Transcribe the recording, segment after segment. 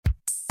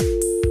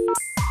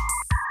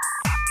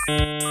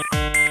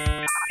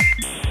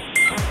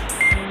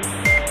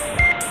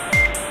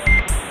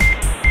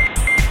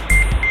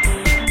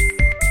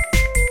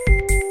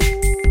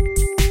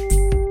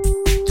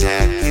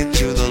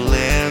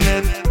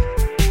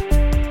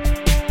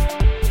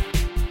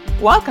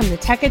Welcome to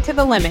Tech It to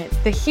the Limit,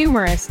 the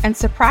humorous and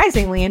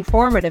surprisingly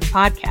informative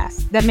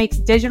podcast that makes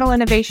digital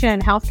innovation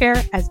in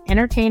healthcare as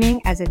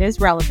entertaining as it is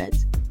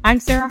relevant. I'm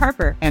Sarah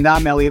Harper. And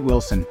I'm Elliot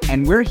Wilson.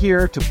 And we're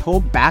here to pull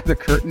back the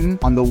curtain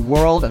on the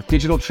world of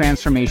digital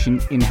transformation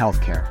in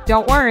healthcare.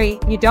 Don't worry,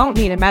 you don't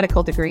need a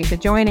medical degree to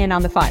join in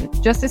on the fun.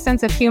 Just a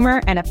sense of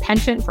humor and a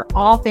penchant for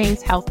all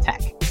things health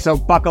tech. So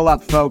buckle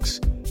up,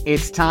 folks.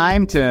 It's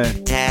time to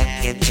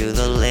Tech It to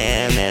the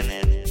Limit.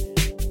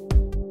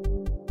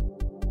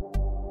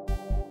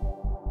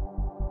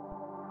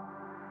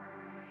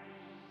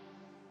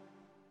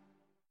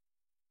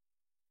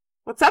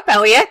 What's up,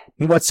 Elliot?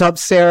 What's up,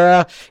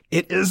 Sarah?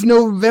 It is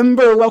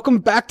November. Welcome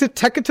back to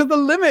Tech It to the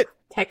Limit.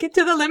 Tech It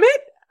to the Limit?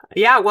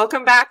 Yeah,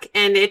 welcome back.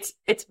 And it's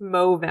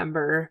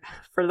Movember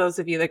for those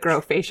of you that grow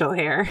facial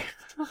hair.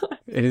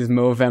 It is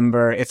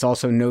Movember. It's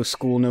also No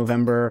School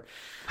November.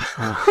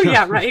 Oh,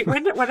 yeah, right.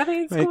 When are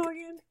they in school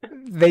again?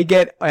 They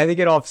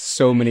get off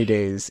so many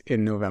days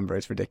in November.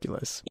 It's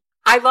ridiculous.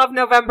 I love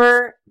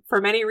November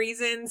for many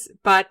reasons,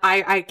 but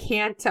I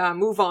can't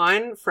move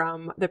on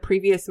from the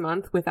previous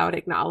month without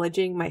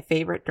acknowledging my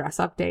favorite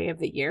dress-up day of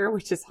the year,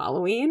 which is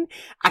Halloween.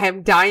 I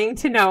am dying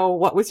to know,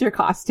 what was your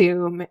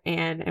costume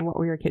and what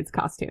were your kids'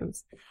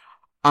 costumes?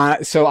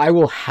 So I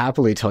will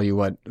happily tell you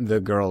what the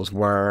girls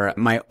were.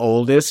 My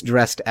oldest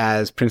dressed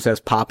as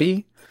Princess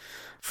Poppy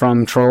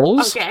from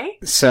Trolls. Okay.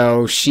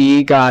 So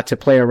she got to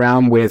play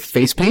around with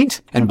face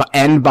paint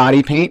and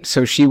body paint.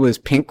 So she was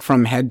pink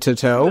from head to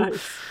toe.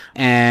 Nice.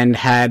 And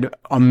had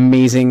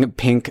amazing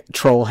pink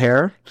troll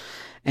hair.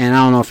 And I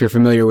don't know if you're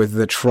familiar with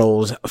the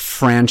Trolls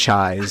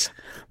franchise,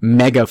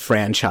 mega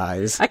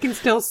franchise. I can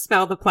still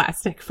smell the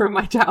plastic from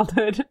my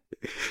childhood.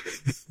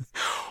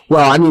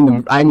 Well,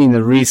 I mean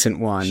the recent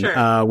one,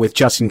 sure. With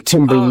Justin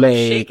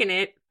Timberlake. Oh, shaking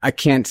it. I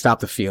can't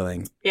stop the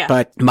feeling. Yeah.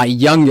 But my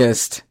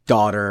youngest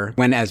daughter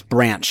went as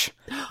Branch,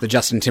 the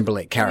Justin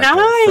Timberlake character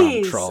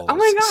nice. From Trolls. Oh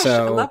my gosh,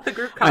 so I love the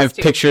group costume. I have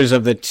pictures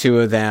of the two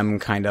of them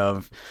kind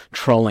of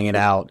trolling it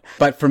out.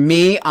 But for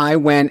me, I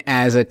went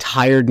as a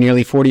tired,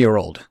 nearly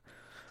 40-year-old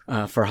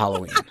for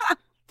Halloween.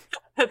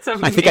 That's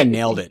amazing. I think I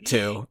nailed it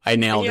too. I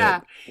nailed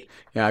it.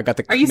 Yeah, I got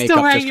the makeup just right. Are you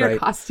still wearing your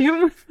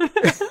costume?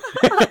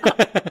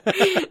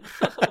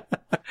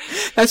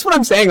 That's what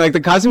I'm saying. Like,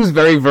 the costume is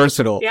very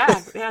versatile.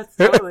 Yeah,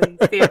 totally.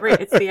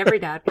 It's the every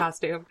dad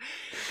costume.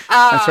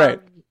 That's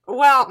right.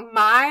 Well,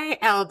 my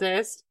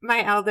eldest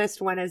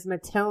went as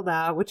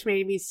Matilda, which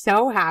made me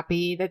so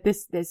happy that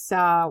this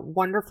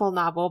wonderful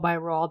novel by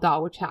Roald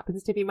Dahl, which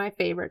happens to be my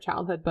favorite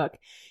childhood book,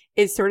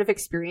 is sort of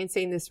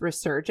experiencing this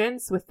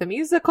resurgence with the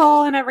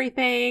musical and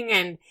everything.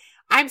 And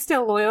I'm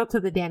still loyal to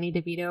the Danny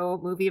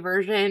DeVito movie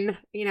version,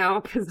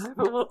 because I'm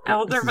a little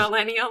elder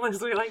millennial,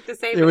 as we like to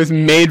say. It was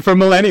made for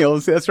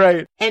millennials. That's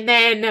right. And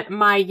then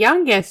my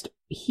youngest,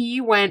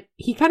 he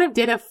kind of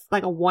did a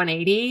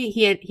 180.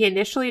 He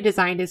initially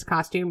designed his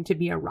costume to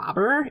be a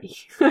robber.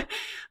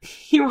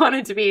 He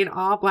wanted to be in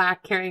all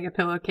black, carrying a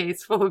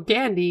pillowcase full of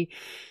candy.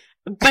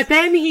 But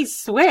then he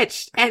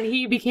switched and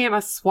he became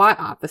a SWAT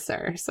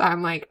officer. So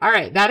I'm like, all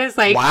right, that is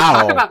like,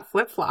 wow. Talk about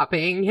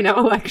flip-flopping,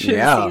 election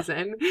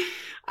season.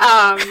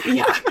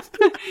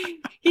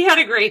 He had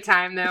a great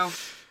time though.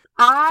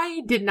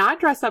 I did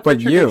not dress up for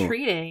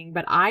trick-or-treating,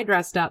 but I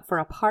dressed up for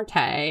a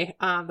party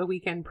the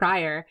weekend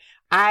prior.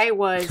 I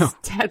was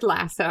Ted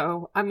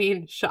Lasso. I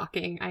mean,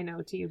 shocking, I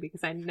know to you,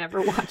 because I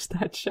never watched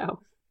that show.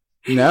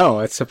 No,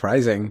 it's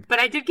surprising. But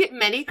I did get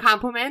many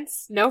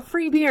compliments. No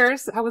free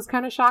beers. I was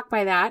kind of shocked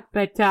by that.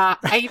 But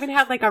I even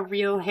had like a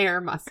real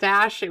hair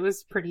mustache. It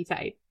was pretty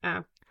tight.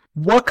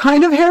 What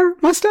kind of hair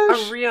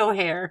mustache? A real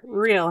hair.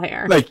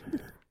 Like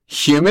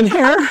human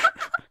hair?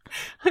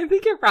 I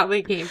think it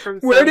probably came from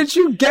Where did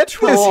you get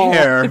troll. This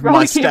hair it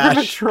probably mustache? Came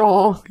from a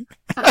troll.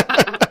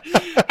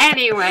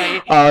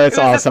 Anyway. Oh, that's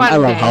awesome. I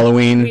love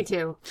Halloween. Me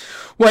too.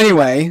 Well,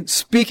 anyway,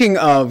 speaking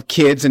of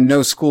kids and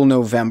No School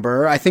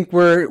November, I think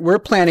we're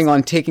planning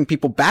on taking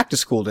people back to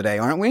school today,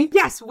 aren't we?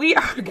 Yes, we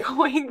are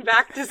going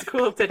back to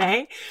school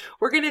today.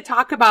 We're going to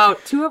talk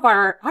about two of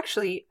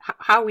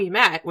how we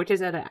met, which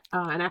is at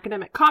an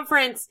academic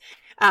conference,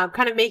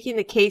 kind of making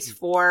the case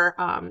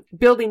for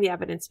building the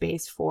evidence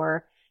base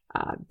for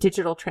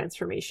digital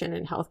transformation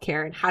in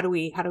healthcare, and how do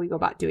we go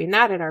about doing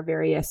that at our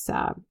various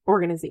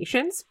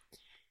organizations.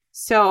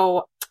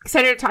 So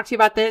excited to talk to you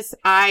about this.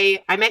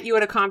 I met you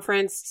at a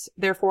conference,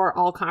 therefore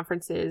all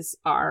conferences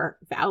are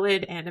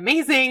valid and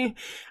amazing.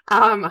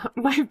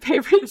 My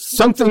favorite.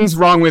 Something's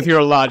wrong with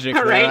your logic,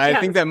 right? I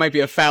think that might be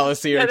a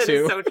fallacy or two.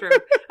 That is so true.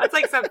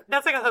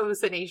 That's like a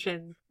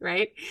hallucination,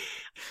 right?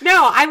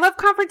 No, I love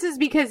conferences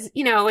because,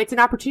 it's an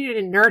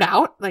opportunity to nerd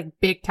out, like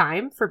big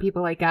time for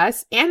people like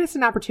us. And it's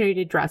an opportunity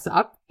to dress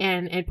up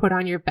and put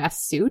on your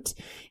best suit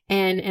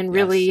and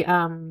really,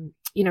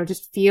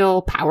 just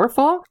feel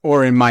powerful.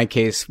 Or in my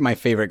case, my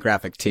favorite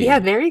graphic tee. Yeah,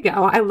 there you go.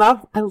 I'm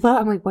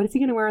like, what is he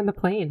going to wear on the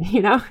plane?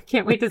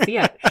 Can't wait to see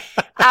it.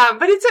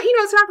 But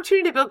it's an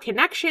opportunity to build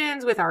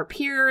connections with our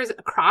peers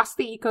across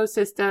the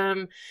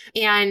ecosystem.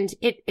 And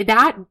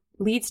that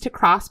leads to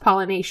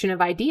cross-pollination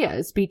of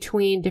ideas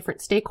between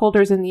different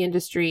stakeholders in the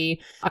industry,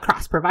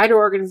 across provider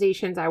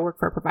organizations. I work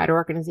for a provider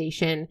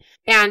organization,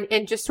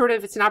 and just sort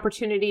of, it's an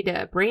opportunity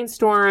to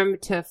brainstorm,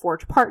 to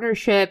forge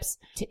partnerships,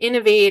 to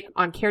innovate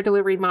on care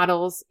delivery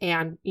models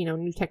and,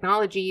 new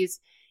technologies,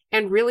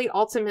 and really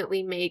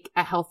ultimately make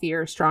a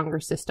healthier,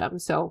 stronger system.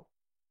 So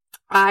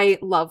I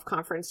love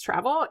conference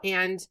travel,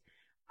 and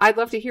I'd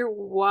love to hear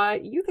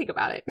what you think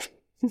about it.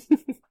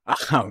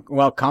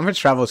 Well, conference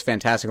travel is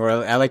fantastic, or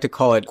I like to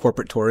call it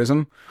corporate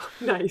tourism.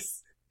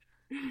 Nice.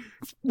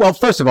 Well,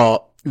 first of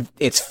all,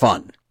 it's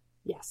fun.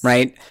 Yes.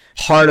 Right?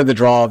 Part of the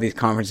draw of these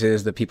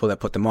conferences, the people that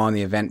put them on,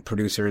 the event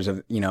producers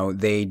of,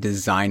 they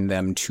design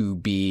them to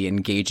be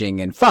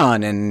engaging and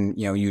fun, and,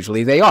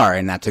 usually they are,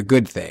 and that's a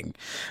good thing.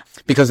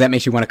 Because that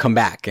makes you want to come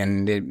back,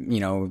 and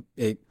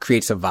it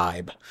creates a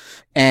vibe.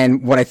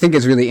 And what I think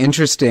is really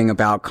interesting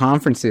about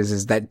conferences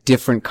is that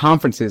different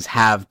conferences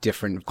have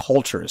different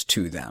cultures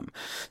to them.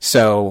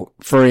 So,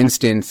 for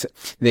instance,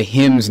 the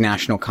HIMSS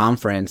National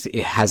Conference,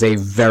 it has a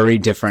very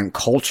different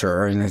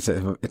culture, and it's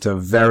a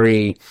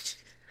very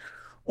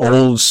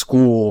old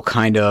school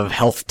kind of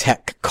health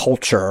tech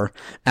culture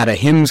at a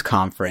HIMSS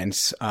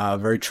conference,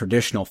 very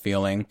traditional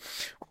feeling.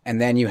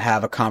 And then you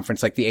have a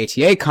conference like the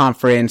ATA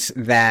conference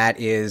that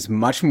is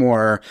much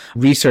more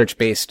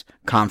research-based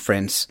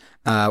conference,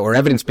 or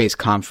evidence-based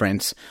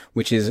conference,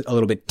 which is a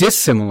little bit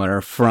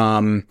dissimilar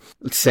from,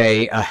 let's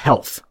say, a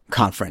health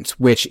conference,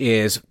 which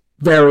is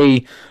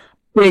very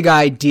big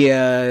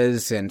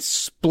ideas and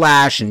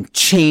splash and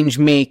change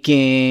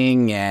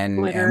making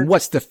and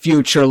what's the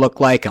future look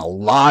like, and a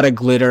lot of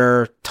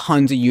glitter,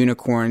 tons of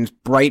unicorns,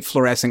 bright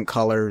fluorescent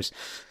colors.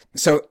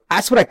 So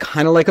that's what I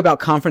kind of like about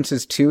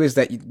conferences too, is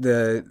that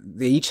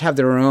they each have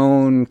their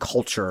own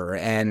culture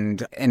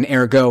and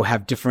ergo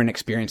have different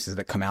experiences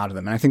that come out of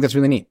them. And I think that's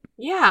really neat.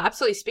 Yeah,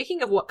 absolutely.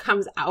 Speaking of what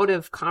comes out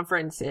of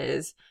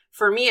conferences,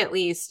 for me at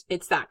least,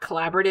 it's that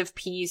collaborative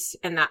piece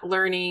and that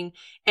learning.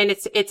 And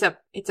it's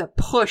a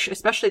push,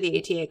 especially the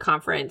ATA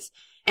conference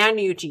and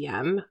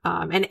UGM.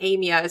 And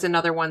AMIA is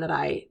another one that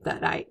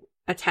I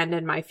attend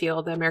in my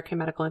field, the American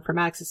Medical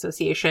Informatics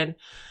Association.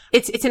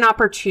 It's an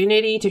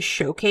opportunity to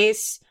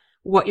showcase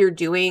what you're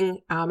doing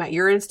at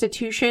your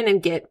institution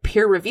and get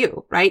peer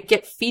review, right?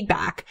 Get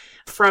feedback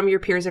from your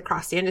peers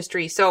across the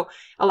industry. So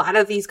a lot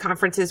of these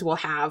conferences will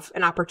have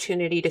an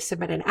opportunity to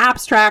submit an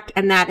abstract,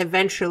 and that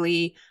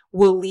eventually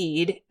will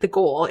lead, the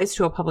goal is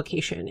to a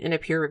publication in a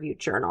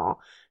peer-reviewed journal.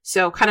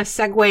 So kind of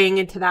segueing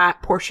into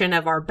that portion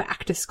of our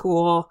back to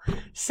school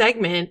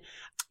segment,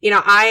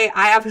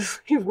 I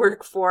obviously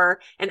work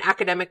for an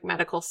academic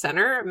medical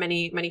center.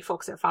 Many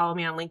folks that follow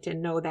me on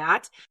LinkedIn know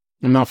that.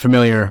 I'm not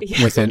familiar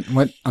with it.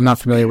 I'm not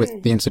familiar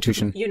with the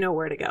institution. You know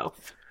where to go.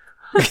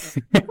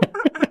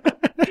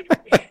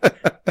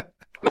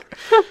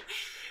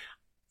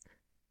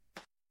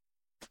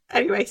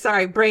 Anyway,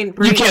 sorry, brain.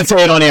 You can't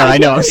say it on air. I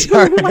know. I'm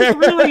sorry.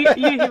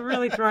 You're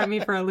really throwing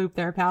me for a loop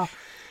there, pal.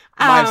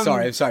 I'm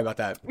sorry about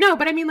that. No,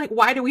 but I mean,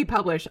 why do we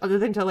publish other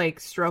than to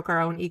stroke our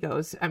own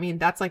egos? I mean,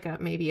 that's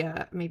maybe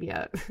a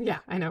yeah,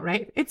 I know,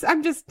 right?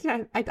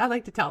 I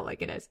like to tell it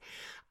like it is.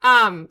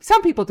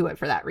 Some people do it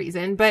for that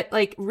reason, but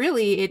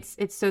really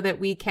it's so that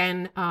we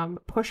can,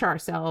 push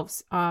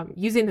ourselves,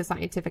 using the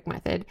scientific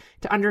method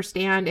to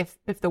understand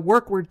if the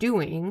work we're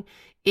doing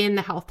in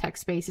the health tech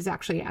space is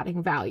actually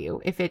adding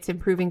value, if it's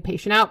improving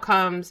patient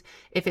outcomes,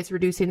 if it's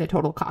reducing the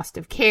total cost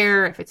of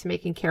care, if it's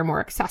making care more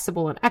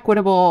accessible and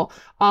equitable,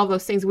 all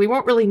those things. We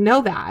won't really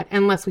know that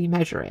unless we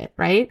measure it,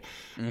 right?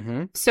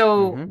 Mm-hmm.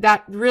 So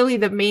that really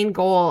the main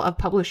goal of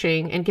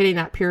publishing and getting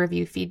that peer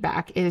review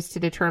feedback is to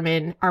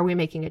determine, are we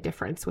making a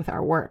difference with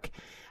our work?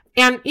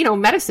 And,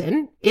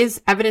 medicine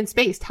is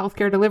evidence-based.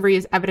 Healthcare delivery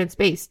is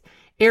evidence-based.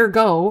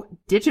 Ergo,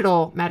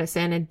 digital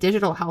medicine and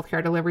digital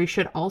healthcare delivery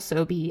should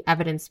also be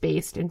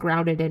evidence-based and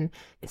grounded in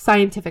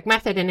scientific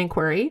method and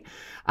inquiry.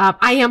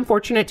 I am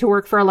fortunate to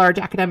work for a large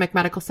academic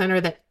medical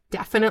center that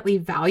definitely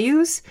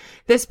values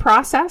this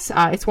process.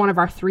 It's one of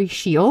our 3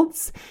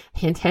 shields.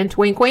 Hint, hint,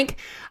 wink, wink.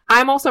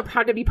 I'm also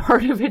proud to be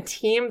part of a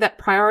team that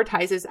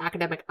prioritizes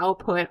academic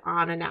output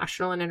on a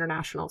national and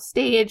international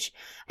stage,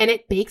 and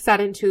it bakes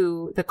that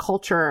into the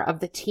culture of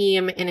the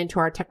team and into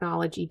our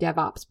technology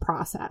DevOps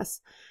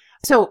process.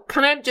 So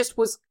kind of just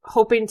was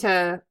hoping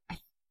to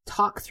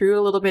talk through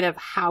a little bit of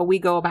how we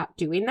go about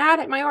doing that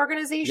at my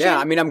organization. Yeah,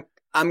 I mean,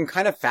 I'm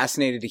kind of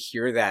fascinated to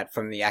hear that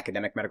from the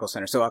academic medical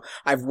center. So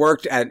I've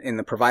worked in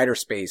the provider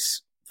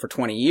space for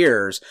 20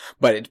 years,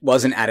 but it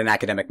wasn't at an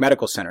academic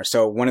medical center.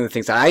 So one of the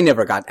things that I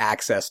never got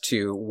access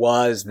to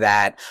was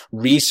that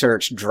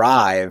research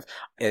drive,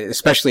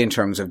 especially in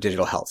terms of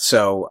digital health.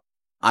 So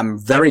I'm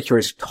very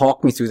curious.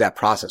 Talk me through that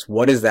process.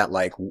 What is that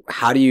like?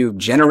 How do you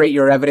generate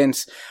your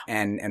evidence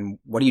and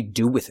what do you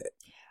do with it?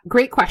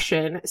 Great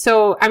question.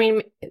 So, I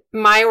mean,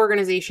 my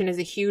organization is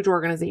a huge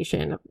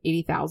organization of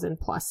 80,000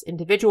 plus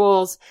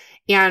individuals.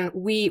 And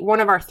one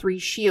of our 3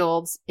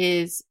 shields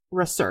is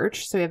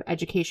research. So we have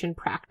education,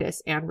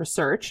 practice, and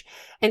research.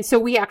 And so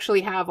we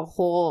actually have a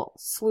whole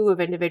slew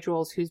of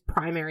individuals whose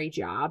primary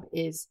job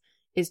is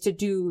to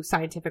do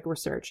scientific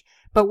research.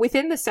 But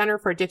within the Center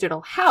for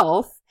Digital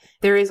Health,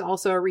 there is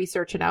also a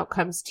research and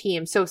outcomes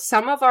team. So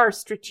some of our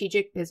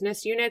strategic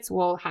business units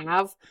will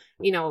have,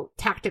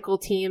 tactical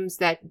teams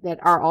that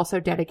are also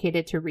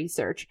dedicated to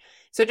research.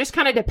 So it just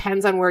kind of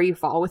depends on where you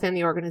fall within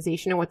the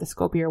organization and what the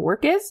scope of your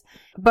work is.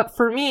 But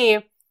for me,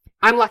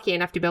 I'm lucky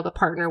enough to be able to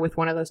partner with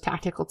one of those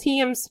tactical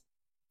teams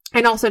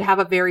and also to have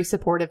a very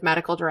supportive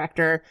medical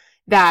director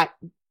that,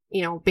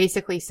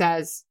 basically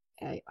says,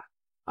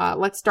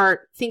 let's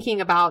start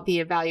thinking about the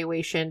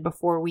evaluation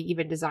before we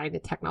even design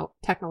the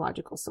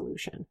technological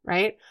solution,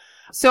 right?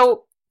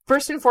 So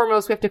first and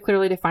foremost, we have to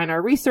clearly define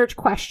our research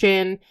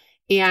question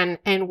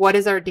and what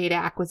is our data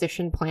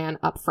acquisition plan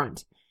up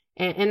front.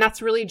 And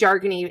that's really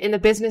jargony. In the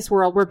business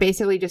world, we're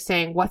basically just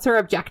saying, what's our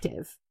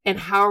objective and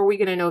how are we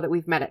going to know that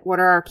we've met it? What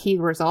are our key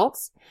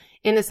results?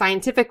 In the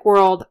scientific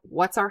world,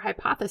 what's our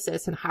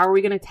hypothesis and how are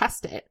we going to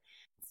test it?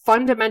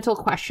 Fundamental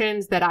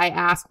questions that I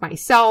ask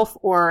myself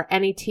or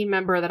any team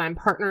member that I'm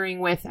partnering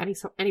with,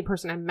 any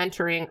person I'm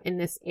mentoring in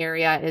this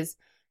area is,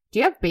 do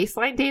you have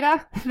baseline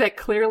data that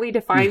clearly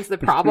defines the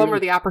problem or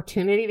the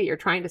opportunity that you're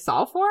trying to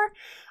solve for?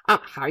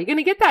 How are you going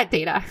to get that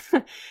data?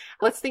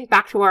 Let's think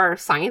back to our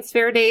science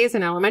fair days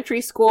in elementary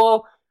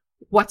school.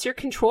 What's your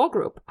control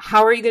group?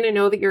 How are you going to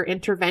know that your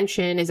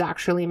intervention is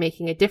actually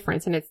making a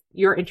difference? And if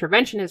your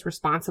intervention is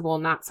responsible,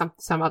 not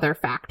some other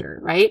factor,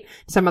 right?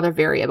 Some other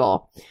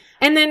variable.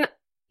 And then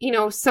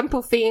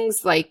simple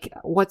things like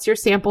what's your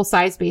sample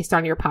size based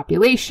on your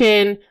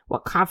population?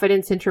 What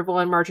confidence interval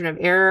and margin of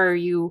error are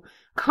you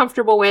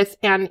comfortable with?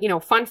 And,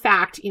 fun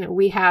fact,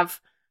 we have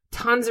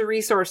tons of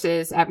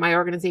resources at my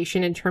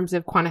organization in terms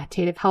of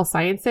quantitative health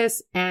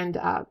scientists and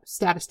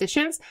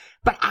statisticians,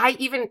 but I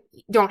even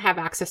don't have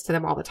access to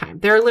them all the time.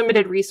 They're a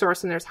limited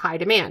resource and there's high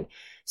demand.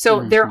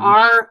 So there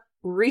are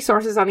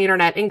resources on the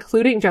internet,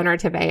 including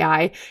generative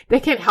AI,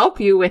 that can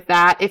help you with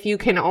that if you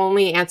can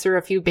only answer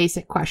a few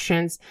basic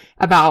questions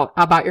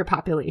about your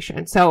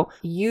population. So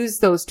use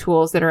those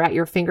tools that are at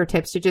your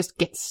fingertips to just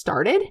get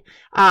started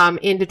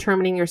in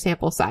determining your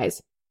sample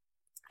size.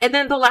 And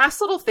then the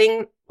last little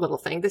thing,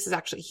 this is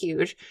actually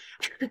huge.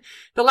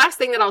 The last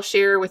thing that I'll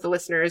share with the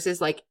listeners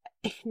is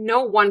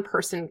no one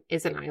person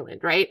is an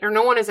island, right? Or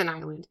no one is an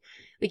island.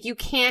 You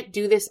can't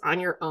do this on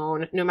your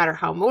own, no matter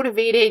how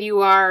motivated you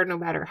are, no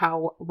matter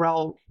how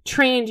well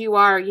trained you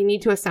are. You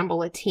need to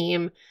assemble a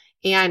team,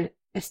 and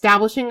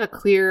establishing a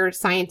clear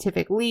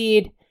scientific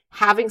lead,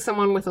 having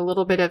someone with a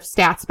little bit of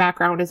stats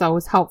background is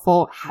always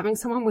helpful. Having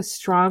someone with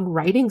strong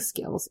writing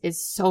skills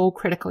is so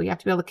critical. You have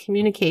to be able to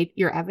communicate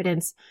your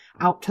evidence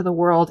out to the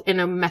world in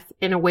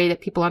a way that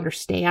people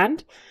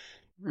understand.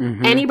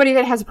 Mm-hmm. Anybody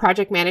that has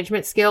project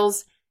management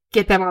skills,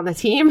 get them on the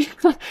team.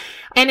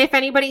 And if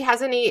anybody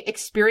has any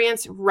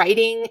experience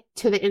writing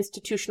to the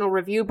institutional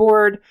review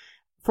board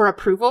for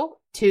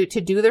approval to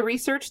do the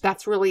research,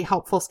 that's really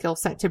helpful skill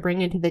set to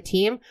bring into the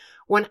team.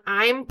 When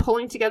I'm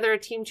pulling together a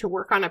team to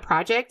work on a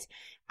project,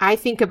 I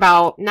think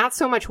about not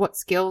so much what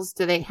skills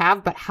do they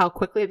have, but how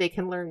quickly they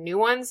can learn new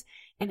ones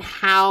and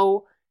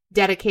how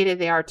dedicated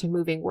they are to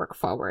moving work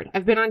forward.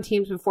 I've been on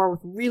teams before with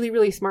really,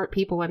 really smart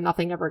people and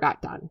nothing ever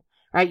got done,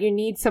 right? You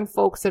need some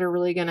folks that are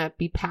really going to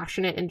be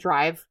passionate and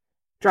drive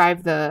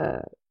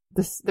the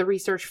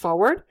research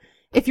forward.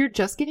 If you're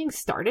just getting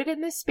started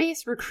in this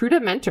space, recruit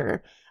a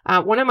mentor.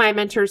 One of my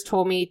mentors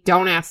told me,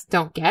 don't ask,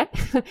 don't get.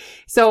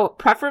 So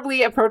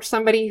preferably approach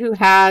somebody who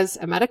has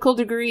a medical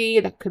degree.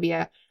 That could be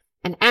an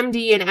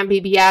MD, an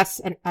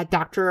MBBS, and a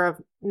doctor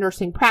of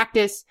nursing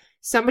practice,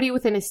 somebody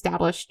with an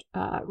established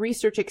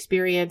research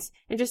experience,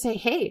 and just say,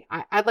 hey,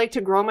 I'd like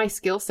to grow my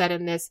skill set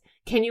in this.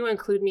 Can you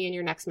include me in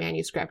your next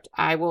manuscript?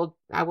 I will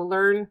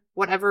learn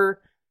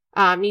whatever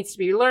needs to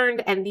be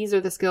learned, and these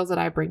are the skills that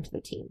I bring to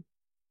the team.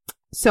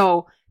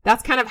 So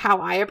that's kind of how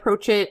I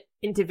approach it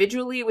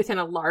individually within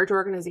a large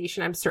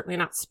organization. I'm certainly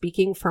not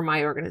speaking for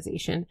my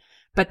organization,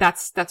 but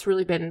that's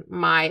really been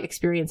my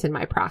experience in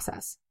my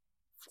process.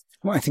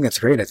 Well, I think that's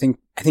great. I think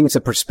it's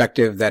a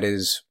perspective that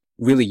is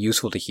really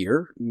useful to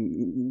hear,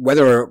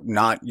 whether or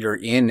not you're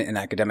in an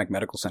academic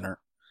medical center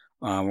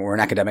or an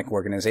academic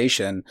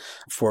organization,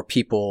 for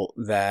people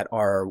that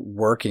are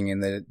working in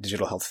the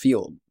digital health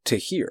field to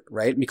hear,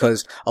 right?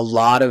 Because a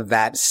lot of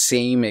that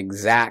same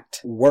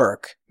exact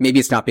work, maybe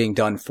it's not being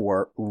done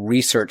for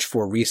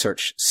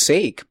research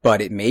sake,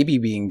 but it may be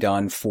being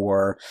done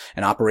for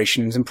an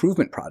operations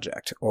improvement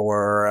project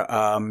or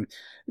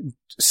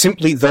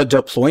simply the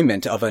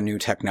deployment of a new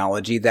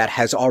technology that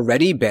has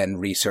already been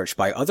researched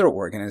by other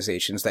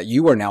organizations that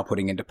you are now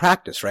putting into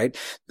practice, right?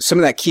 Some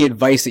of that key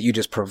advice that you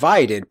just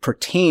provided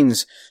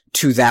pertains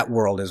to that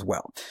world as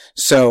well.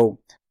 So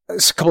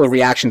a couple of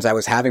reactions I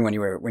was having when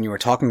you were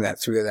talking that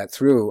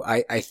through.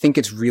 I think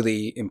it's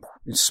really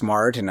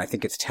smart, and I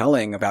think it's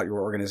telling about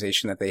your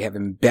organization that they have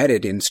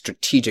embedded in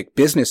strategic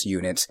business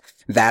units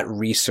that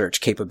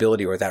research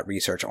capability or that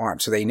research arm.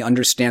 So they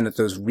understand that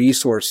those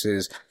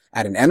resources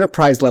at an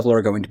enterprise level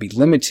are going to be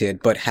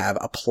limited, but have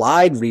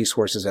applied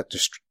resources at the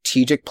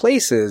strategic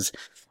places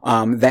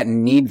that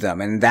need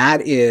them. And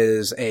that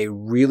is a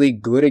really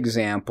good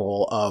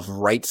example of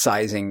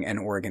right-sizing an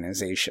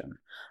organization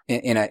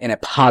in a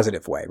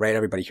positive way, right?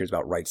 Everybody hears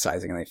about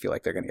right-sizing and they feel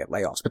like they're going to get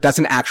layoffs, but that's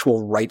an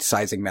actual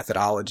right-sizing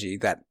methodology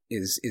that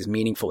is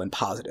meaningful and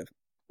positive.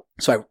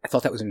 So I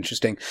thought that was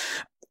interesting.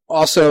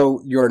 Also,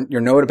 your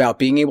note about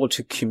being able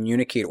to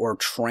communicate or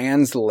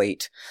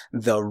translate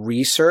the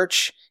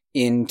research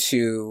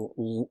into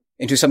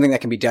something that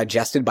can be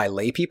digested by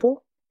lay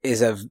people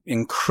is an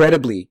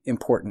incredibly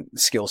important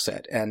skill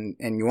set. And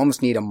you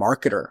almost need a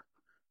marketer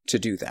to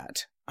do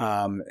that,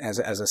 as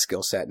a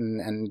skill set.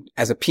 And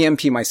as a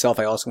PMP myself,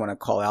 I also want to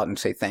call out and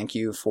say thank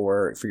you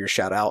for your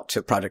shout out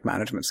to project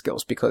management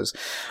skills, because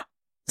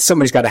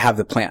somebody's got to have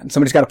the plan.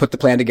 Somebody's got to put the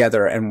plan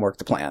together and work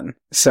the plan.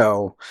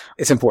 So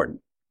it's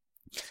important.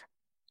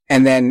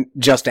 And then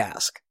just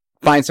ask.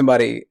 Find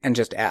somebody and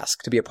just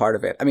ask to be a part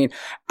of it. I mean,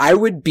 I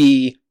would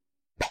be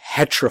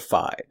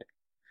petrified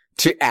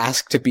to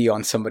ask to be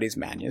on somebody's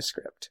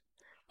manuscript,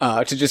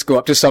 to just go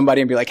up to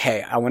somebody and be like,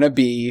 hey, I want to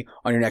be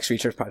on your next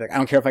research project. I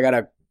don't care if I got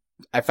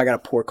to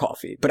pour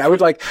coffee, but I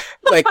would like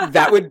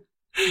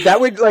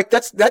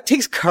that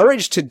takes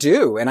courage to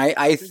do. And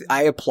I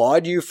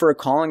applaud you for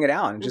calling it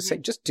out and just say,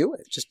 just do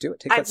it. Just do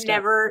it. Take that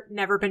step. I've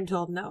never been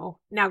told no.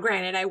 Now,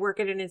 granted, I work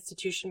at an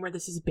institution where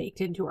this is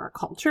baked into our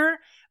culture,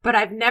 but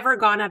I've never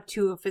gone up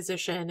to a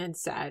physician and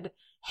said,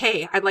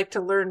 hey, I'd like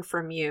to learn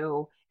from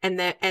you. And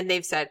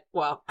they've said,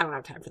 well, I don't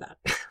have time for that.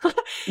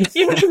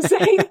 You know what I'm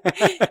saying?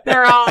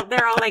 They're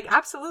all like,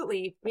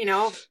 absolutely,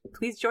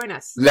 please join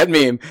us. Let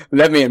me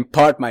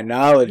impart my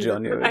knowledge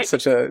on you. Right.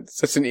 It's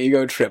such an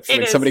ego trip.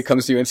 When somebody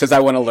comes to you and says, I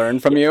want to learn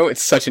from you,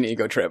 it's such an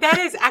ego trip.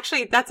 That's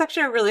actually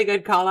a really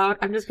good call out.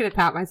 I'm just going to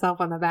pat myself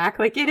on the back.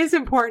 Like, it is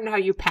important how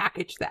you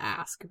package the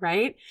ask,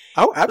 right?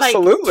 Oh,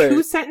 absolutely. Like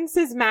 2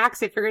 sentences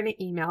max if you're going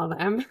to email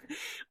them.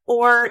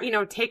 Or,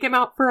 take them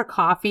out for a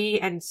coffee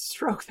and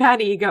stroke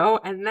that ego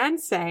and then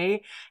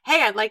say,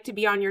 hey, I'd like to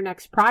be on your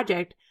next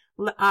project.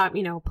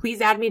 Please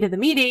add me to the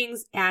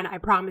meetings and I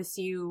promise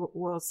you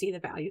will see the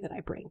value that I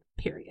bring,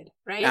 period.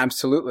 Right?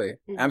 Absolutely.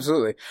 Mm-hmm.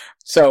 Absolutely.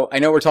 So I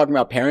know we're talking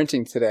about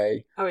parenting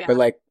today, but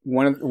like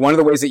one of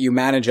the ways that you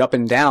manage up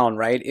and down,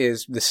 right,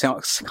 is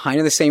kind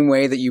of the same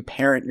way that you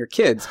parent your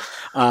kids.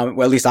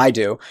 Well, at least I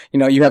do.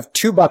 You have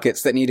 2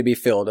 buckets that need to be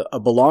filled, a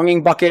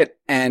belonging bucket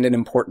and an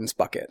importance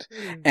bucket.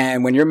 Mm.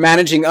 And when you're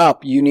managing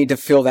up, you need to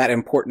fill that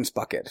importance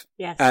bucket.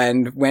 Yes.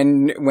 And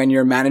when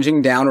you're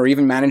managing down or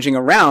even managing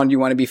around, you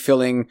want to be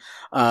filling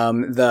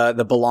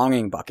the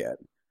belonging bucket.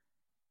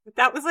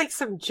 That was like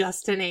some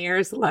Justin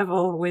Ayers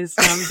level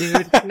wisdom,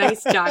 dude.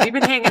 Nice job. You've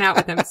been hanging out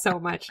with him so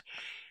much.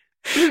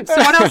 So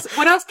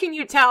what else can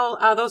you tell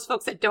those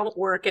folks that don't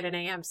work at an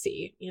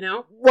AMC,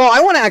 Well,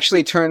 I want to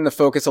actually turn the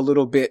focus a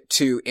little bit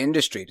to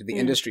the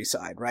industry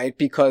side, right?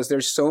 Because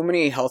there's so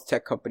many health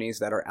tech companies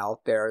that are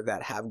out there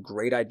that have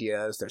great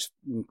ideas. There's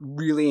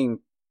really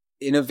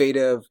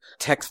innovative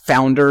tech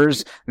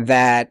founders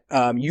that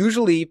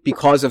usually,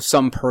 because of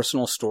some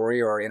personal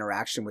story or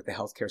interaction with the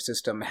healthcare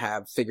system,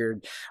 have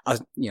figured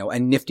a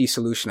nifty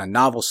solution, a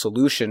novel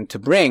solution to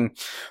bring.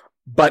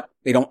 But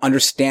they don't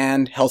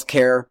understand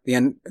healthcare,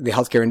 the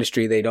healthcare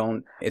industry.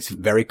 It's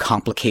very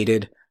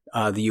complicated,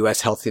 the U.S.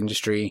 health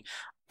industry,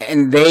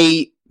 and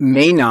they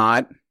may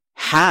not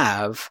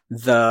have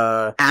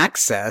the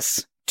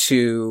access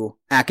to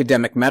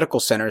academic medical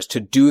centers to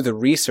do the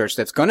research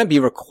that's going to be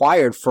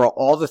required for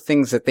all the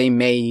things that they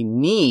may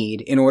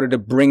need in order to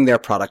bring their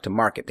product to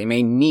market. They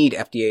may need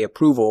FDA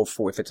approval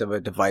for if it's of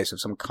a device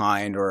of some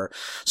kind, or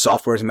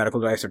software as a medical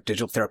device, or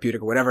digital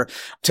therapeutic or whatever.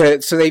 So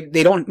they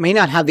may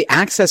not have the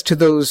access to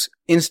those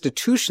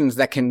institutions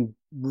that can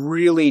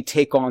really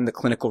take on the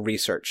clinical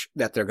research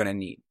that they're going to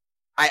need.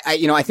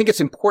 I think it's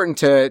important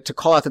to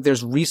call out that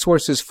there's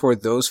resources for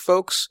those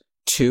folks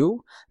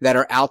too that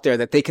are out there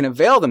that they can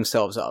avail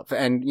themselves of.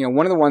 And,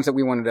 one of the ones that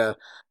we wanted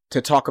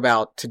to talk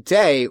about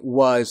today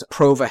was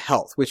Prova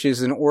Health, which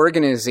is an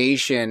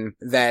organization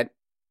that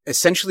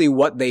essentially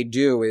what they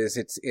do is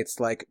it's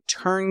like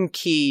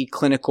turnkey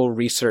clinical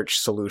research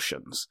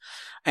solutions.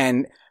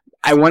 And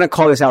I want to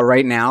call this out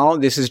right now.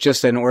 This is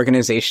just an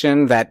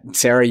organization that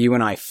Sarah, you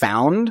and I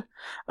found.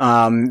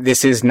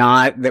 This is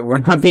not that we're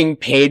not being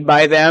paid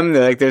by them.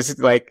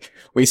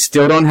 We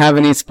still don't have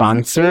any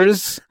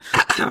sponsors.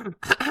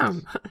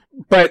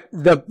 But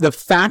the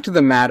fact of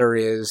the matter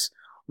is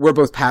we're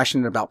both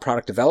passionate about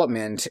product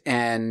development,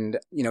 and,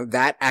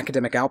 that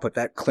academic output,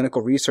 that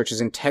clinical research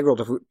is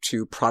integral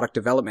to product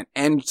development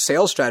and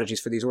sales strategies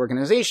for these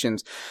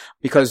organizations,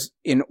 because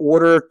in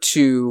order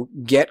to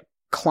get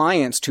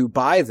clients to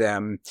buy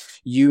them,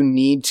 you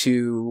need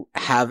to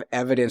have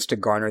evidence to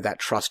garner that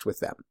trust with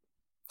them.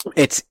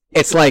 And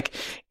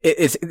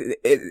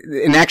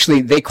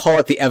actually they call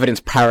it the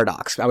evidence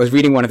paradox. I was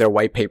reading one of their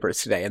white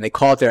papers today and they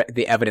call it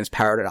the evidence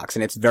paradox.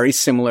 And it's very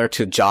similar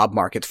to job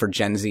markets for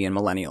Gen Z and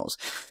millennials.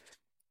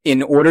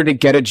 In order to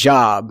get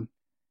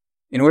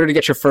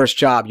your first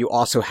job, you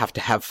also have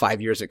to have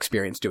 5 years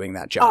experience doing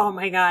that job. Oh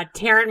my God.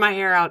 Tearing my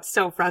hair out.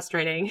 So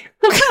frustrating.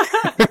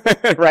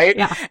 Right?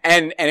 Yeah.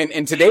 And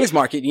in today's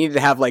market, you need to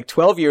have like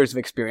 12 years of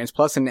experience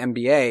plus an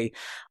MBA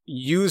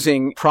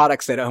using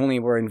products that only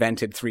were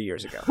invented 3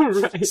 years ago.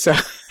 Right. So,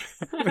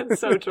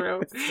 so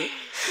true.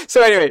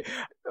 So anyway,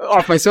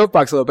 off my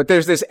soapbox a little, but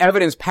there's this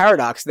evidence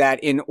paradox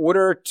that in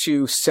order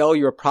to sell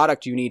your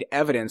product, you need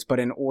evidence, but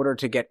in order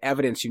to get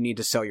evidence, you need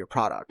to sell your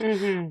product.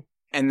 Mm-hmm.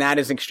 And that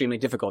is extremely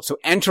difficult. So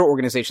enter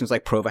organizations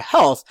like Prova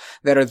Health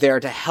that are there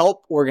to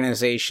help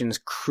organizations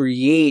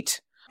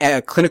create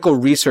clinical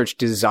research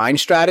design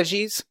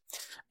strategies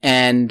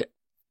and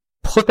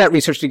put that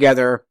research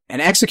together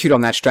and execute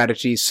on that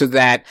strategy so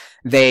that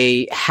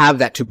they have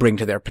that to bring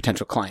to their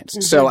potential clients.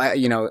 Mm-hmm. So,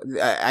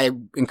 I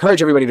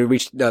encourage everybody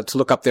to to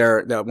look up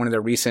one of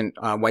their recent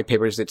white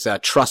papers. It's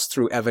Trust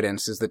Through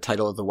Evidence is the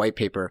title of the white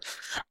paper.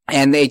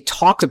 And they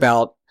talked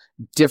about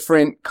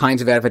different kinds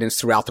of evidence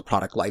throughout the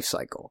product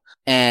lifecycle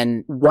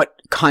and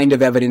what kind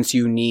of evidence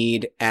you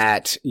need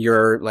at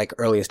your like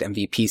earliest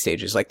MVP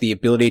stages, like the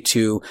ability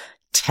to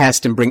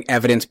test and bring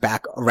evidence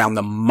back around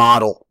the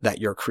model that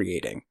you're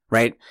creating,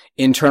 right?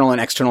 Internal and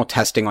external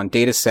testing on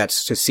data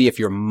sets to see if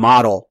your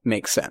model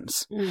makes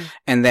sense. Mm.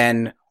 And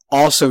then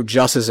also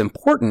just as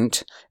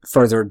important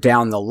further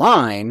down the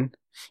line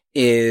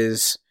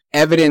is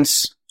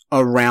evidence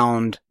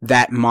around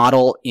that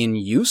model in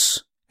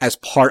use as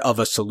part of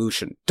a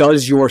solution.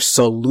 Does your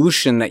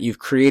solution that you've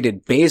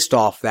created based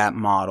off that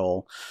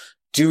model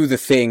do the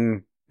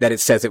thing that it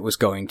says it was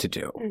going to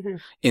do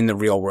in the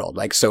real world?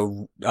 Like,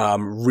 so,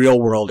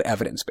 real world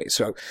evidence based.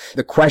 So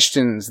the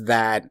questions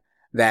that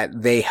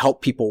they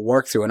help people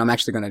work through, and I'm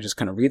actually going to just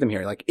kind of read them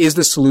here. Like, is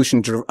the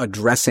solution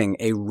addressing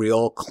a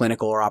real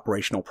clinical or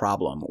operational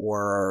problem?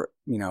 Or,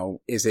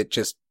 is it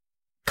just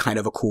kind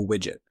of a cool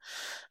widget?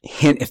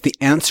 Hint, if the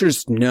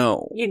answer's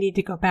no, you need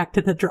to go back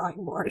to the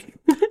drawing board.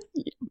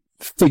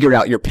 Figure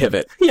out your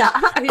pivot. Yeah.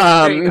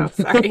 There you go.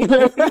 Sorry.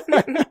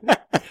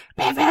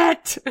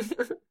 Pivot.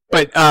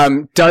 But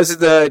does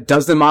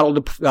the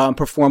model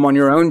perform on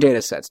your own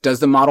data sets? Does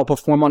the model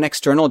perform on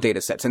external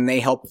data sets? And they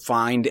help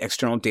find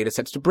external data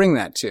sets to bring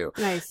that to.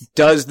 Nice.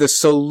 Does the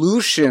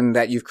solution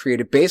that you've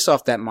created based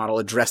off that model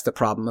address the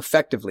problem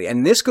effectively?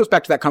 And this goes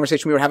back to that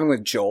conversation we were having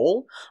with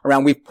Joel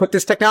around we've put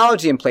this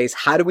technology in place.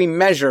 How do we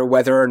measure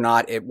whether or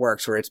not it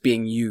works or it's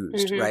being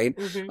used, right?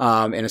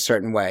 Mm-hmm. In a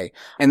certain way.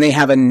 And they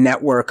have a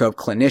network of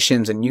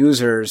clinicians and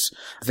users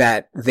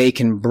that they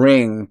can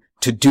bring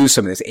to do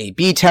some of this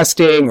A/B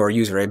testing or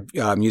user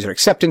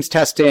acceptance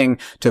testing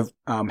to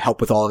help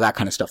with all of that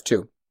kind of stuff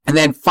too. And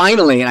then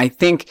finally, and I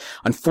think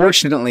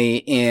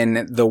unfortunately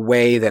in the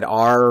way that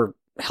our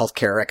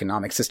healthcare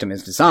economic system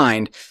is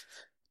designed,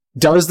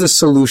 does the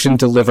solution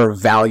deliver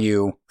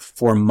value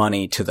for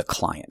money to the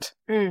client?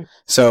 Mm.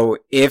 So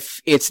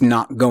if it's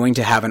not going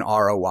to have an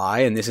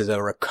ROI, and this is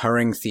a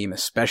recurring theme,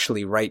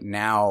 especially right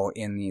now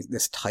in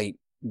this tight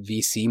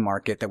VC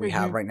market that we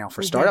have right now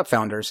for startup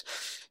founders,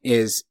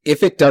 is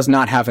if it does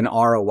not have an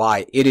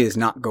ROI, it is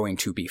not going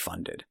to be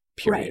funded.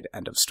 Period. Right.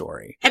 End of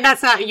story. And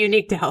that's not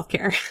unique to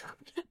healthcare.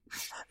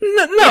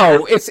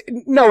 No,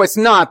 it's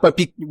not. But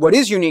what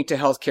is unique to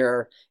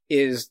healthcare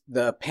is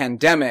the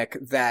pandemic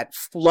that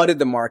flooded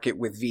the market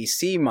with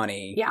VC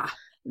money. Yeah.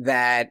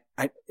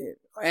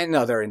 And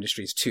other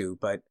industries too,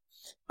 but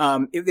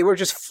they were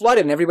just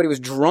flooded and everybody was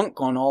drunk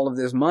on all of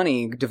this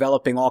money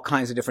developing all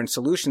kinds of different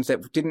solutions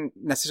that didn't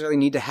necessarily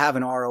need to have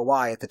an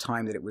ROI at the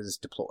time that it was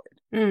deployed.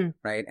 Mm.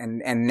 Right.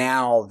 And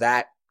now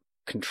that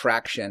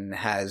contraction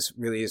is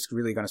really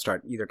going to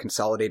start either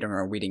consolidating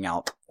or weeding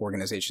out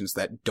organizations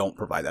that don't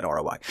provide that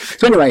ROI.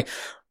 So anyway,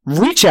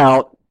 reach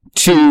out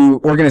to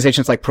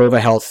organizations like Prova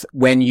Health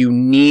when you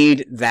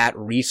need that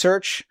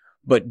research,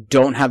 but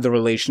don't have the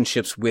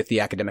relationships with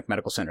the academic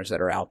medical centers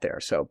that are out there.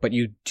 But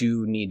you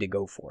do need to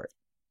go for it.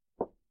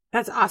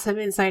 That's awesome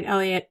insight,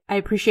 Elliot. I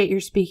appreciate your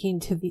speaking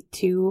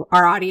to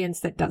our audience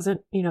that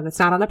doesn't, that's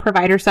not on the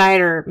provider side,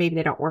 or maybe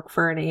they don't work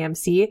for an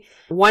AMC.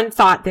 One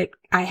thought that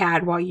I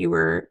had while you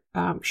were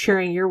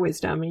sharing your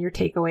wisdom and your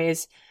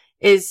takeaways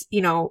is,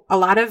 a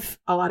lot of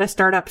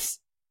startups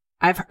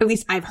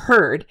I've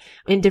heard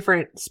in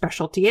different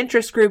specialty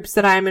interest groups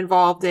that I'm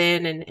involved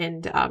in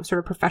and sort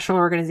of professional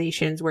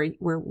organizations where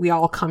we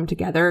all come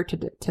together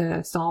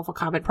to solve a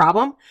common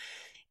problem,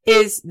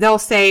 is they'll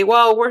say,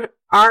 well,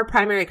 our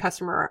primary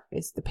customer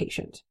is the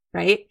patient,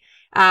 right?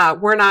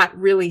 We're not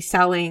really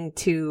selling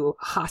to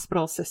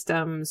hospital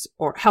systems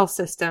or health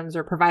systems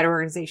or provider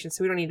organizations,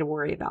 so we don't need to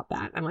worry about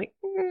that. I'm like,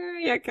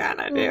 you kind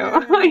of do.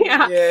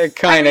 Yeah, you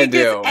kind of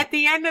do. At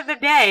the end of the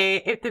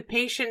day, if the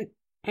patient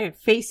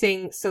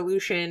facing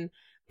solution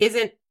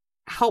isn't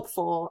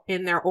helpful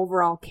in their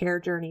overall care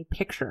journey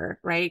picture,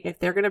 right? If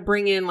they're going to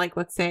bring in, like,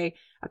 let's say,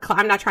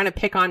 I'm not trying to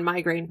pick on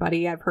Migraine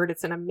Buddy. I've heard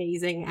it's an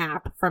amazing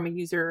app from a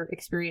user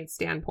experience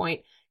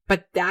standpoint,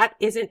 but that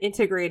isn't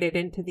integrated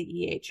into the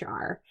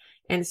EHR.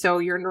 And so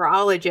your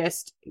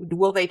neurologist,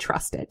 will they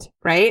trust it,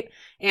 right?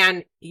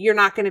 And you're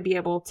not going to be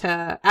able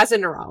to, as a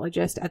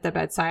neurologist at the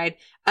bedside,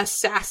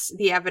 assess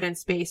the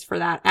evidence base for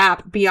that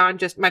app beyond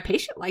just my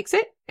patient likes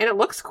it and it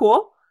looks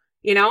cool,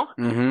 you know?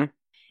 Mm-hmm.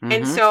 Mm-hmm.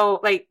 And so,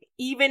 like,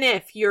 even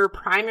if your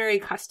primary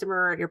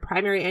customer, your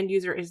primary end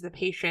user is the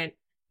patient,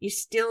 you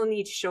still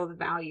need to show the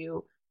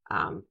value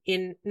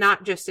in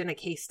not just in a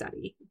case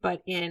study,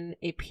 but in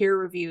a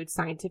peer-reviewed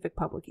scientific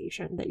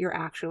publication that you're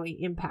actually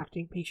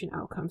impacting patient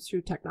outcomes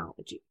through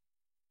technology.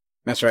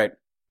 That's right.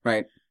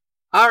 Right.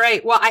 All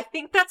right. Well, I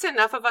think that's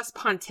enough of us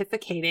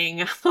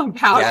pontificating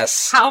about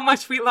how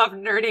much we love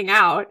nerding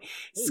out.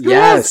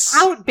 School's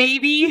out,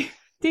 baby.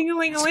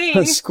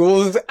 Ding-a-ling-a-ling.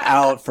 School's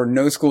out for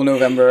No School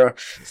November.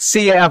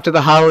 See you after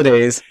the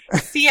holidays.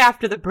 See you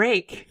after the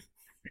break.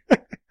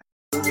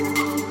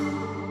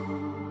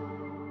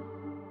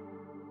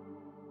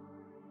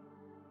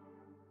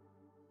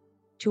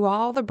 To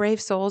all the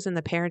brave souls in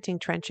the parenting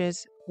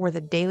trenches, where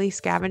the daily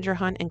scavenger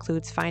hunt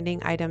includes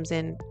finding items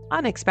in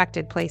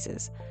unexpected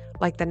places,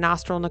 like the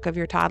nostril nook of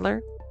your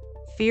toddler,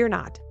 fear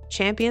not,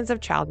 champions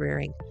of child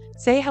rearing.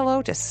 Say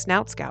hello to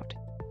Snout Scout,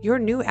 your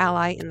new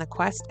ally in the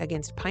quest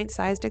against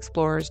pint-sized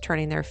explorers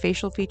turning their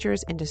facial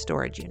features into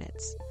storage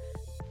units.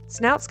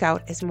 Snout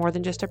Scout is more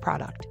than just a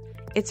product.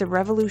 It's a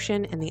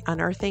revolution in the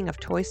unearthing of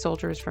toy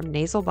soldiers from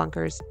nasal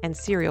bunkers and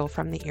cereal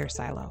from the ear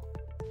silo.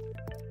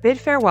 Bid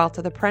farewell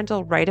to the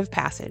parental rite of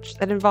passage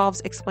that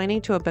involves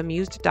explaining to a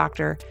bemused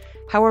doctor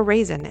how a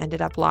raisin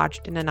ended up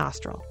lodged in a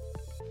nostril.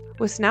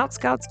 With Snout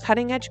Scout's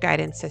cutting-edge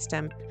guidance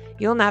system,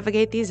 you'll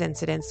navigate these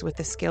incidents with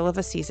the skill of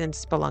a seasoned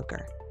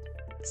spelunker.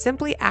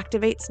 Simply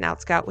activate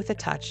Snout Scout with a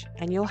touch,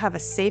 and you'll have a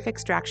safe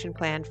extraction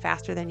plan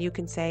faster than you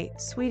can say,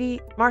 "Sweetie,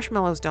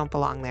 marshmallows don't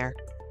belong there."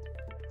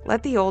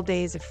 Let the old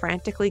days of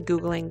frantically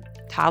Googling,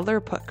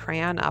 "toddler put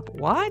crayon up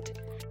what?"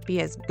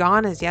 be as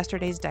gone as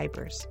yesterday's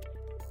diapers.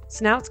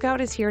 Snout Scout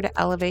is here to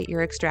elevate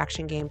your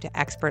extraction game to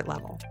expert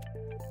level.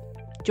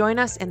 Join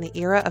us in the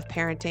era of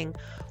parenting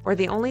where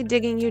the only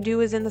digging you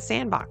do is in the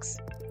sandbox.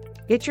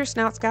 Get your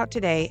Snout Scout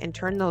today and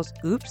turn those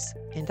oops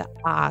into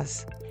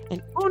ahs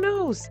and oh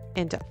no's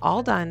into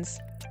all dones.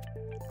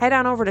 Head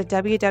on over to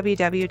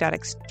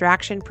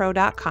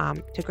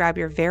www.extractionpro.com to grab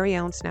your very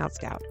own Snout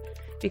Scout,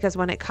 because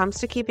when it comes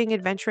to keeping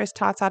adventurous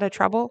tots out of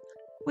trouble,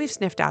 we've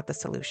sniffed out the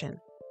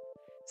solution.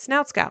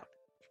 Snout Scout.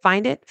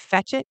 Find it,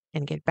 fetch it,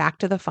 and get back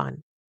to the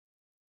fun.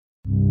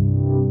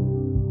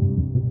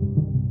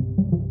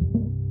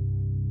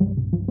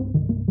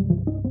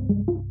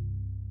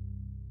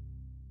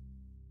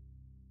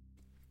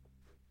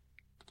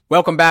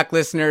 Welcome back,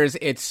 listeners.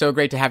 It's so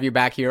great to have you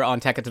back here on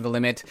Tech It to the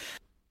Limit.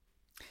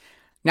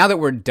 Now that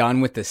we're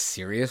done with the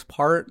serious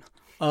part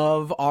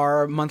of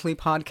our monthly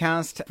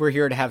podcast, we're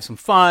here to have some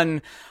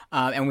fun,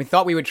 and we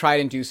thought we would try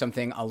and do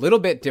something a little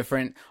bit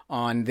different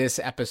on this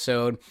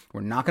episode.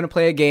 We're not going to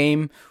play a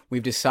game.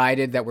 We've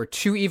decided that we're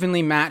too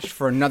evenly matched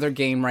for another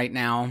game right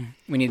now.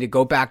 We need to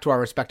go back to our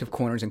respective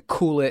corners and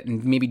cool it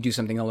and maybe do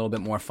something a little bit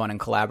more fun and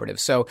collaborative.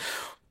 So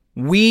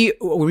we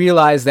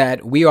realize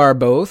that we are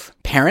both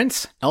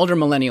parents, elder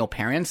millennial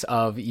parents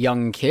of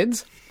young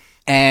kids,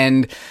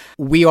 and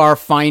we are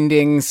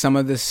finding some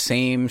of the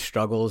same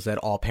struggles that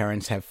all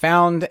parents have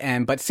found.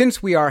 But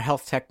since we are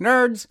health tech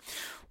nerds,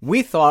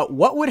 we thought,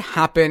 what would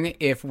happen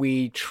if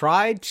we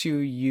tried to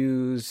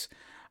use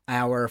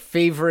our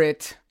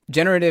favorite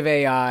generative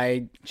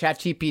AI,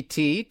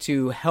 ChatGPT,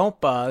 to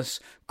help us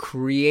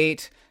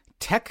create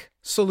tech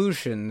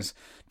solutions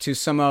to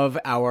some of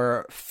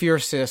our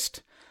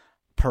fiercest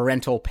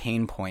parental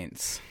pain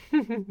points.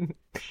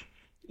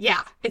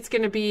 Yeah, it's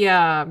going to be,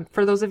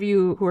 for those of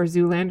you who are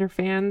Zoolander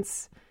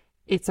fans,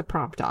 it's a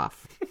prompt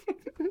off.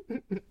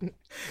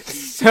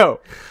 So,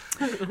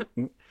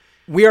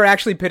 we are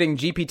actually pitting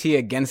GPT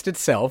against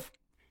itself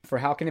for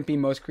how can it be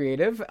most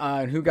creative,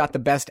 and who got the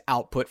best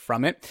output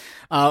from it.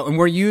 And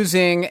we're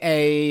using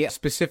a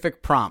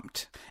specific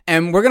prompt.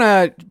 And we're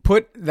going to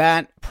put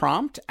that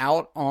prompt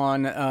out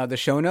on the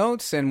show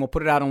notes, and we'll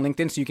put it out on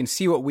LinkedIn so you can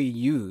see what we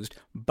used.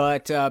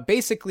 But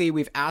basically,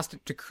 we've asked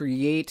it to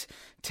create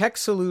tech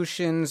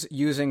solutions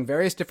using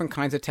various different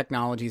kinds of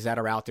technologies that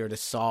are out there to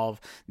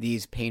solve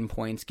these pain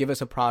points. Give us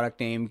a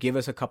product name, give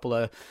us a couple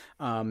of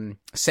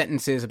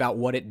sentences about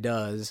what it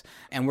does,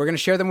 and we're going to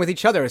share them with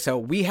each other. So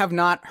we have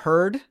not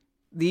heard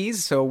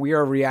these, so we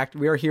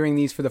are hearing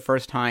these for the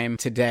first time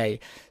today.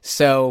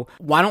 So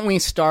why don't we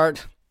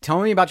start?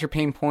 Tell me about your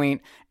pain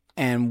point,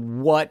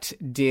 and what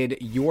did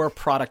your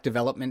product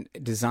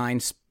development design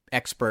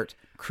expert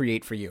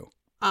create for you?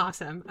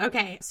 Awesome.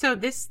 Okay, so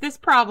this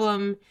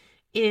problem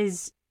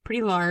is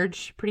pretty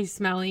large, pretty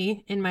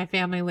smelly in my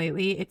family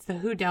lately. It's the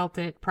who dealt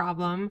it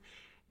problem.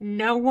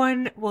 No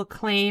one will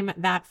claim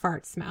that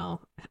fart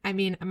smell. I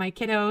mean, my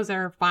kiddos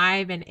are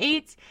 5 and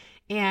 8,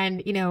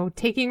 and,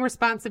 taking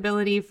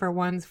responsibility for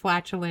one's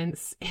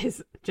flatulence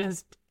is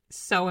just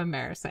so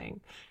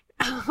embarrassing.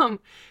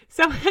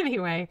 So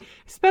anyway,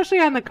 especially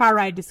on the car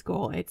ride to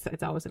school, it's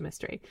always a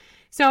mystery.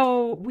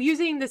 So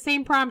using the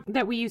same prompt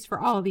that we use for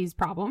all of these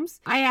problems,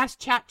 I asked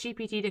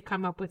ChatGPT to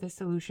come up with a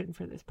solution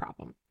for this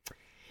problem.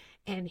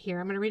 And here,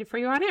 I'm going to read it for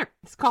you on air.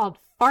 It's called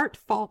Fart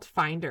Fault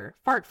Finder.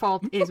 Fart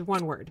fault is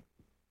one word.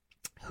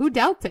 Who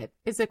dealt it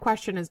is a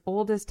question as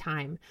old as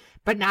time,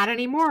 but not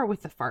anymore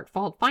with the Fart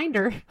Fault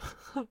Finder.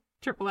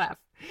 Triple F.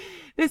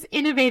 This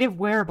innovative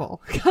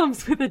wearable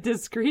comes with a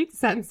discrete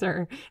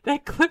sensor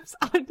that clips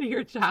onto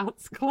your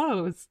child's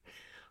clothes.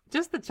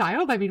 Just the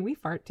child? I mean, we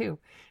fart too.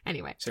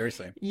 Anyway.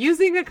 Seriously.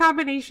 Using a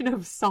combination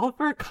of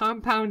sulfur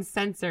compound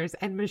sensors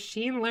and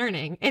machine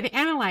learning, it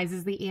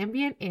analyzes the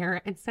ambient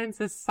air and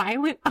sends a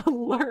silent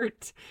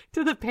alert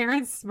to the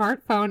parent's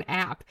smartphone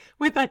app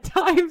with a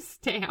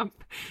timestamp.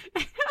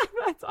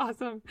 That's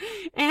awesome.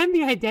 And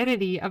the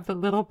identity of the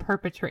little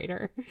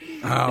perpetrator.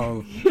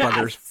 Oh,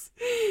 buggers.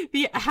 Yes.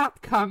 The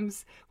app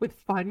comes with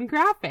fun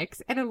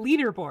graphics and a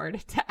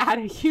leaderboard to add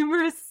a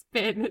humorous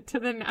spin to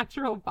the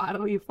natural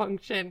bodily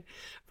function,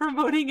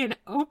 promoting an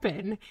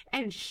open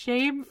and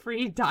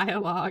shame-free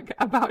dialogue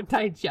about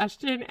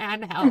digestion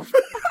and health.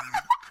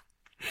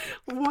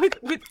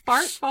 With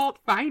Fart Fault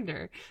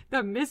Finder,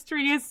 the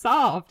mystery is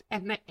solved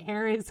and the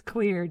air is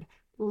cleared,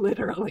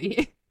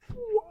 literally.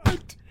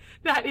 What?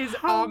 That is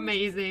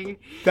amazing.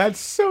 That's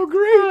so great.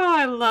 Oh,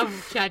 I love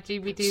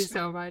ChatGPT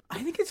so much.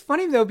 I think it's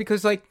funny though,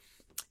 because like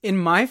in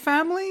my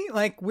family,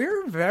 like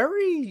we're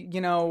very,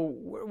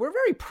 we're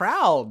very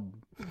proud.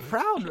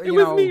 It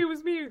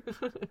was me.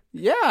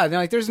 Yeah.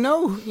 Like there's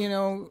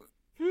no,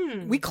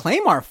 we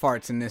claim our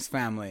farts in this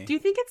family. Do you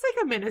think it's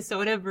like a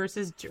Minnesota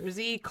versus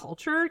Jersey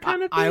culture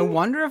kind of thing? I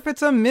wonder if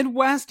it's a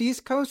Midwest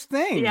East Coast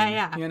thing.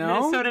 Yeah.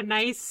 Minnesota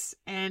nice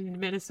and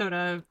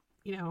Minnesota,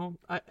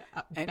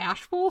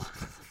 bashful.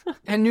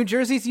 And New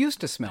Jersey's used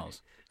to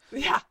smells.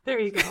 Yeah, there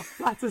you go.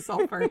 Lots of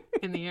sulfur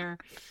in the air.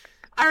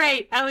 All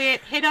right,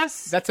 Elliot, hit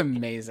us. That's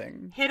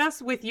amazing. Hit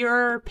us with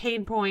your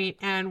pain point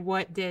and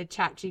what did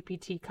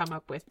ChatGPT come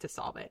up with to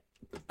solve it?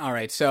 All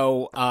right.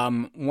 So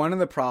one of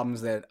the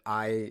problems that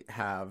I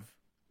have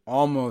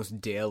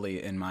almost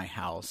daily in my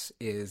house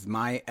is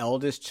my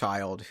eldest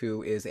child,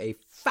 who is a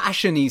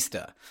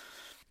fashionista.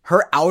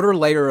 Her outer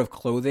layer of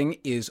clothing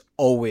is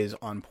always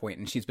on point,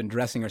 and she's been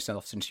dressing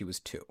herself since she was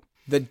 2.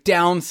 The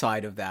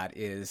downside of that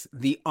is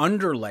the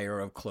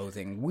underlayer of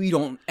clothing. We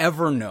don't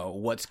ever know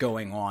what's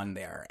going on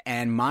there.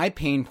 And my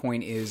pain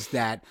point is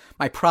that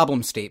my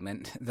problem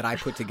statement that I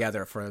put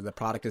together for the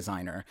product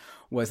designer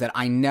was that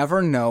I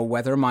never know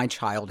whether my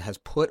child has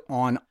put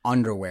on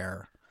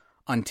underwear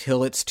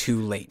until it's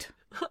too late.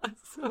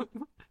 Awesome.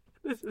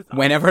 This is awesome.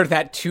 Whenever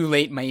that too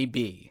late may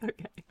be.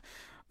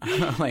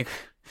 Okay. Like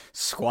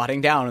squatting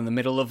down in the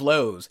middle of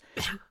Lowe's.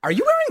 Are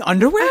you wearing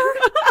underwear?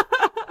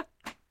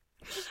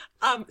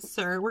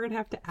 Sir, we're going to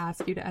have to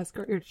ask you to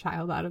escort your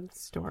child out of the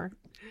store.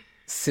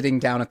 Sitting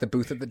down at the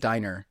booth at the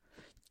diner.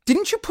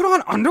 Didn't you put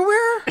on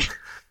underwear?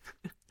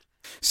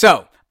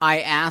 So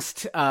I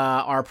asked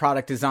our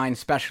product design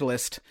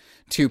specialist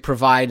to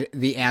provide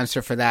the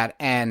answer for that,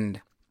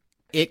 and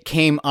it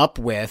came up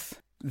with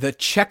the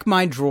Check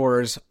My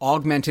Drawers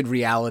augmented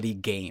reality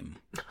game.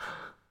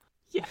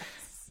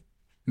 Yes.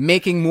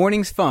 Making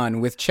mornings fun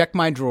with Check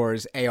My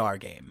Drawers AR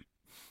game.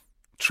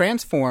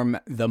 Transform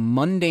the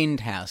mundane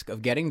task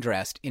of getting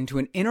dressed into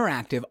an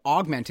interactive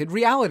augmented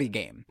reality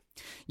game.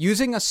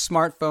 Using a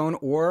smartphone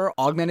or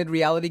augmented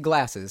reality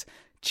glasses,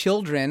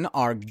 children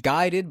are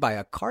guided by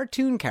a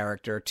cartoon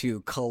character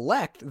to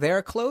collect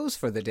their clothes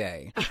for the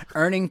day,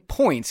 earning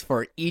points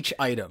for each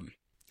item.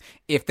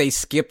 If they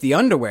skip the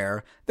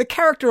underwear, the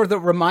character that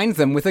reminds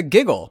them with a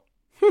giggle.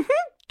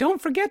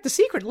 Don't forget the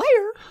secret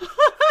layer.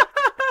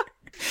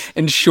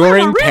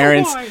 Ensuring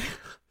parents... Boy.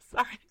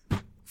 Sorry.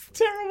 It's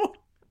terrible.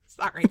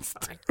 Sorry.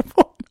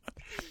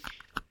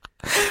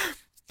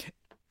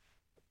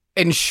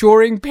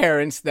 Ensuring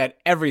parents that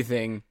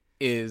everything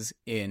is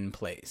in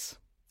place.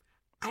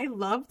 I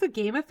love the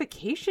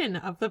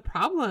gamification of the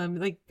problem.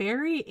 Like,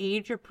 very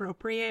age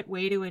appropriate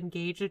way to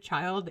engage a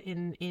child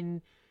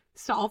in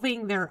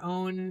solving their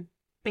own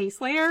base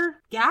layer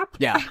gap.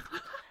 Yeah.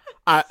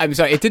 I'm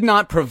sorry. It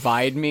didn't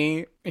provide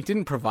me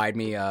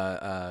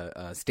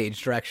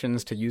stage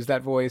directions to use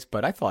that voice,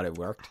 but I thought it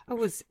worked. It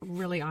was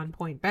really on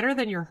point. Better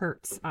than your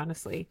Hertz,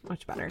 honestly.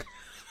 Much better.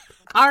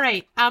 All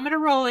right. I'm going to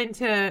roll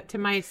into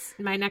my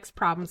next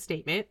problem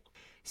statement.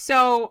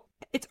 So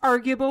it's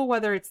arguable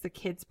whether it's the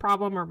kid's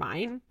problem or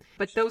mine,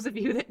 but those of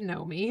you that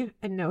know me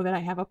and know that I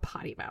have a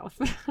potty mouth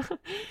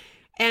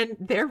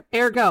and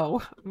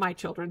ergo, my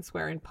children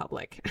swear in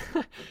public.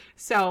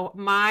 So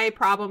my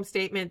problem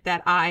statement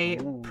that I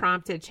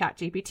prompted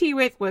ChatGPT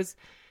with was,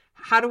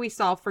 how do we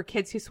solve for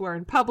kids who swear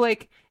in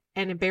public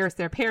and embarrass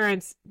their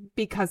parents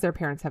because their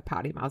parents have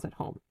potty mouths at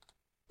home?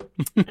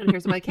 And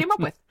here's what I came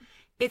up with.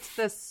 It's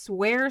the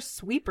Swear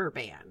Sweeper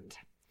Band.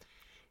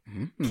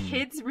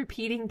 Kids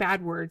repeating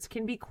bad words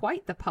can be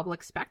quite the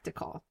public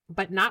spectacle,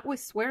 but not with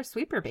Swear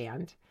Sweeper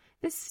Band.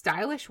 This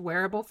stylish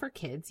wearable for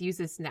kids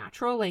uses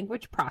natural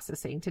language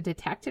processing to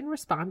detect and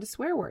respond to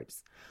swear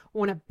words.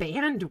 When a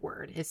banned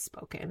word is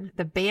spoken,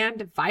 the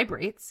band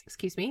vibrates,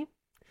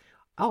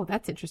 Oh,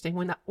 that's interesting.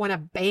 When a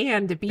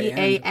banned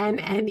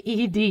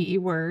B-A-N-N-E-D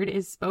word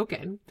is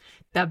spoken,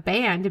 the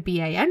band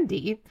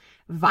B-A-N-D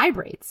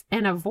vibrates,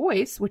 and a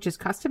voice, which is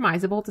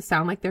customizable to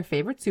sound like their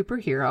favorite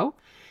superhero,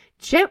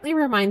 gently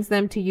reminds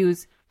them to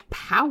use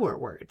power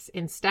words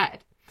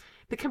instead.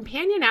 The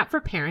companion app for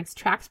parents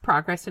tracks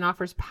progress and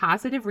offers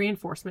positive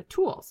reinforcement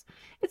tools.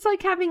 It's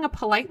like having a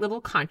polite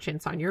little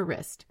conscience on your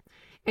wrist.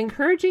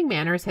 Encouraging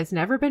manners has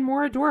never been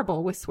more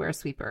adorable with Swear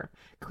Sweeper,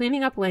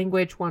 cleaning up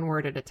language one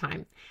word at a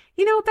time.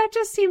 You know, that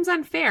just seems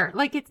unfair.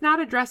 Like, it's not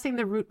addressing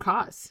the root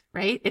cause,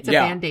 right? It's a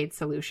Band-Aid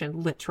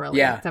solution, literally.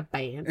 Yeah. It's a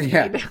Band-Aid.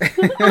 Yeah.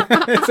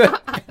 It's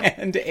a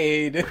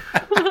Band-Aid.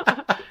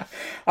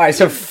 All right,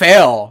 so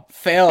fail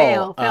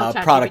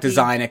product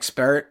design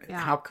expert.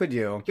 Yeah. How could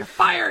you? You're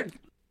fired.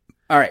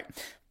 All right.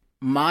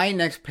 My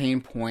next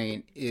pain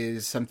point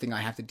is something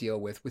I have to deal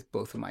with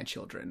both of my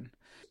children.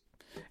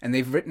 And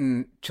they've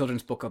written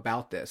children's book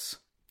about this.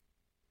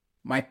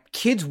 My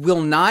kids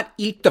will not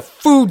eat the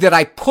food that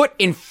I put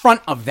in front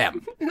of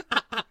them.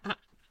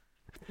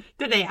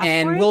 Did they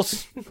ask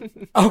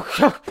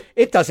for it?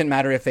 It doesn't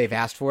matter if they've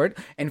asked for it.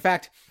 In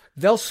fact,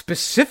 they'll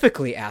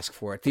specifically ask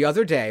for it. The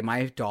other day,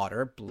 my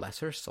daughter, bless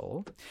her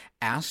soul,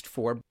 asked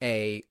for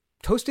a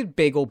toasted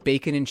bagel,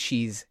 bacon and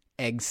cheese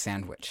egg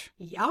sandwich.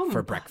 Yum.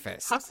 For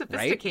breakfast. How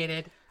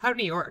sophisticated. Right? How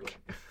New York.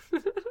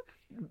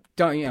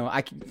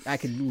 I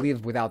could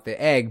live without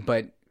the egg,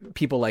 but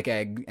people like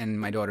egg, and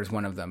my daughter's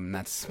one of them. And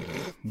that's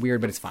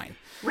weird, but it's fine.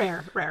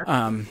 Rare.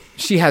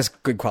 She has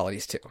good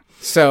qualities too.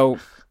 So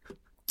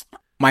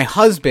my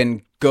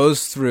husband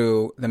goes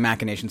through the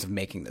machinations of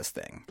making this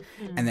thing,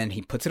 and then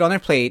he puts it on her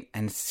plate,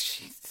 and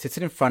she sits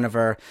it in front of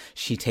her.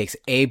 She takes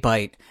a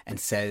bite and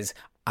says,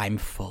 "I'm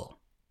full."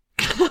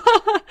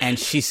 And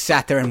she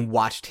sat there and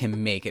watched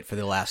him make it for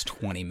the last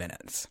 20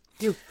 minutes.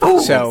 You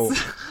fools. So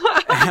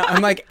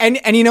I'm like,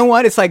 and you know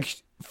what? It's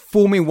like,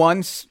 fool me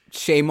once,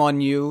 shame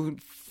on you.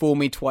 Fool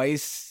me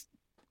twice.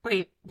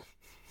 Wait.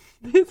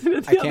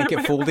 I can't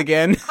get fooled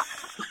again.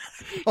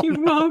 You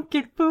won't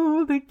get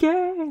fooled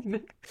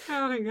again.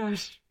 Oh my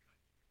gosh.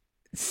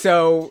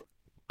 So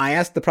I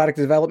asked the product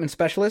development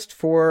specialist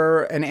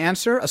for an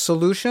answer, a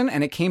solution,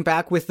 and it came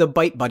back with the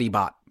Bite Buddy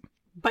Bot.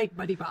 Bite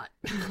Buddy Bot.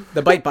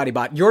 The Bite Buddy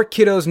Bot, your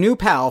kiddo's new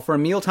pal for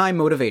mealtime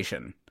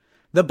motivation.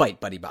 The Bite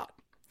Buddy Bot.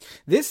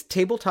 This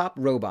tabletop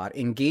robot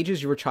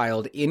engages your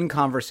child in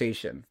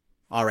conversation.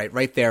 All right,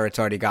 right there, it's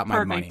already got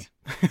my money.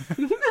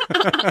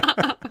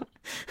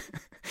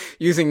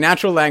 Using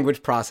natural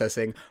language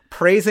processing,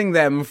 praising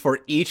them for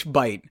each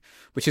bite,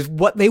 which is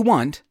what they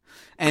want,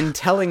 and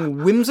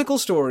telling whimsical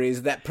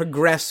stories that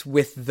progress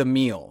with the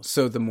meal.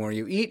 So the more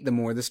you eat, the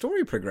more the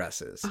story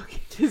progresses.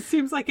 Okay, this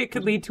seems like it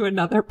could lead to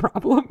another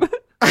problem.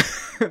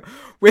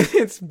 With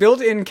its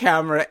built-in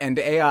camera and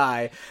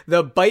AI,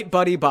 the Bite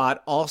Buddy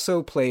Bot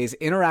also plays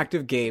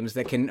interactive games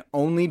that can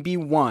only be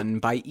won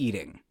by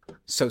eating.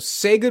 So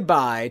say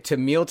goodbye to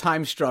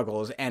mealtime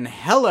struggles and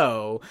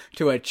hello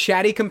to a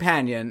chatty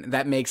companion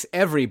that makes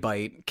every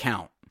bite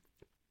count.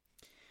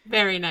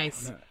 Very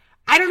nice.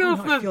 I don't know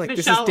if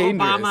Michelle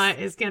Obama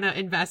is going to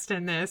invest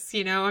in this.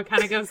 You know, it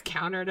kind of goes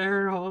counter to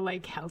her whole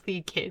like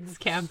healthy kids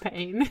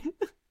campaign.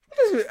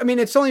 I mean,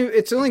 it's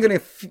only going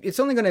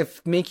to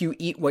make you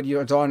eat what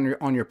is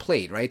on your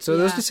plate, right? So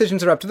those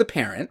decisions are up to the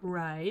parent.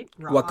 Right.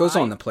 What goes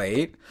on the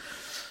plate.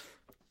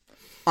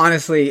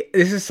 Honestly,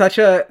 this is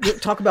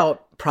talk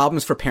about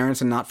problems for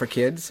parents and not for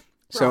kids.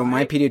 So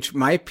my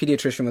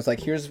pediatrician was like,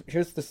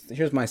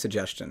 here's my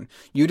suggestion.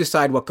 You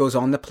decide what goes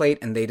on the plate,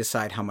 and they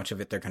decide how much of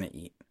it they're going to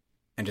eat,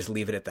 and just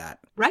leave it at that.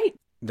 Right.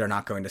 They're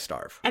not going to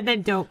starve. And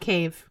then don't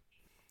cave.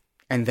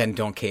 And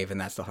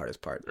that's the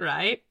hardest part.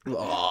 Right.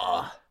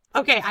 Ugh.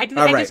 Okay, I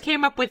just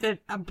came up with a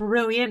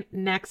brilliant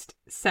next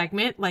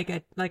segment, like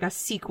a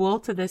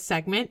sequel to this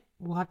segment.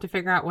 We'll have to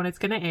figure out when it's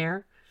going to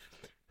air.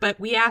 But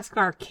we ask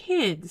our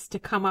kids to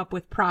come up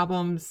with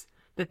problems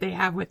that they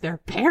have with their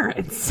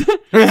parents.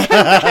 We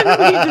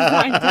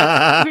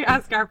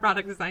ask our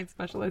product design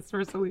specialists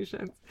for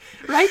solutions.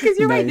 Right? Because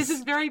you're right. This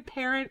is very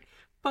parent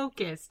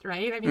focused,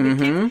 right? I mean,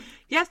 the kids,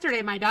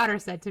 yesterday my daughter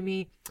said to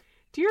me,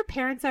 "Do your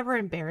parents ever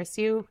embarrass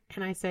you?"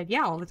 And I said,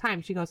 "Yeah, all the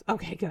time." She goes,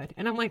 "Okay, good."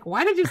 And I'm like,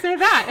 "Why did you say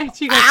that?" And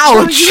she goes,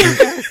 "Oh, you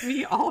embarrass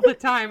me all the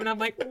time." And I'm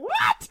like,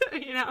 "What?"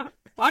 You know,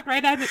 walk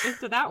right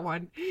into that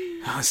one.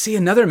 Oh, see,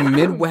 another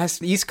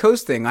Midwest East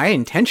Coast thing. I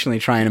intentionally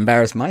try and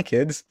embarrass my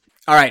kids.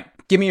 All right,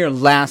 give me your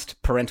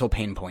last parental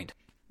pain point.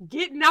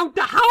 Getting out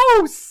the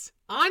house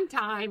on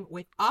time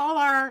with all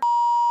our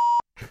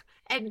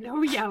and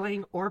no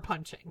yelling or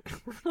punching.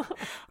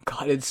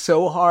 God, it's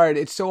so hard.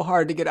 It's so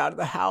hard to get out of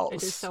the house.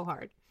 It is so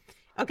hard.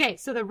 Okay,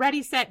 so the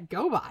Ready, Set,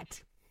 Go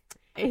Bot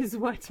is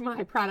what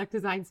my product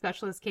design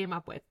specialist came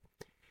up with.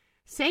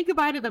 Say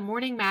goodbye to the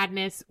morning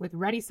madness with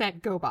Ready,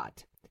 Set, Go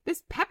Bot.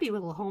 This peppy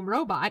little home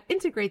robot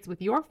integrates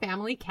with your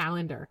family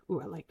calendar. Ooh,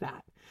 I like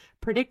that.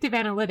 Predictive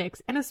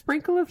analytics and a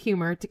sprinkle of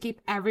humor to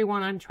keep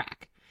everyone on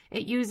track.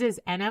 It uses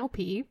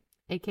NLP,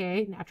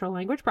 aka natural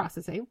language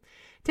processing,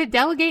 to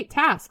delegate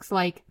tasks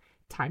like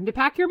time to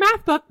pack your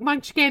math book,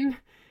 Munchkin.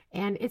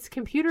 And its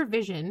computer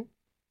vision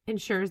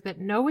ensures that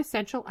no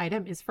essential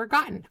item is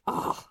forgotten.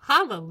 Oh,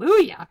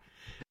 hallelujah.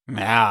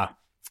 Yeah.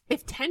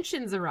 If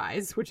tensions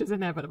arise, which is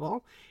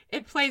inevitable,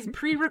 it plays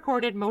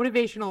pre-recorded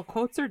motivational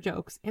quotes or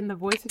jokes in the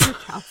voice of your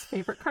child's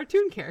favorite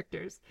cartoon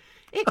characters.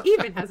 It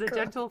even has a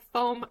gentle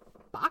foam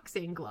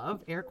boxing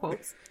glove, air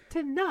quotes,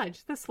 to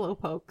nudge the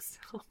slowpokes.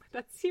 Oh,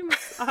 that seems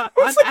It's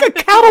like a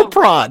cattle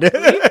prod.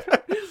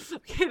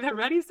 Okay, the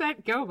Ready,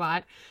 Set, Go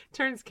bot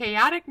turns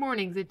chaotic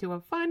mornings into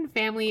a fun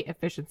family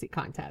efficiency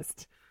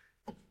contest.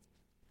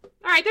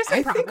 All right, there's some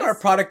I promise. think our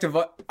product of,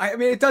 I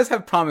mean, it does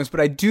have promise, but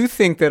I do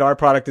think that our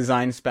product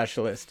design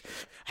specialist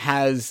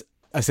has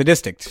a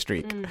sadistic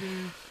streak.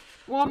 Mm-hmm.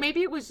 Well,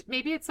 maybe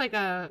it's like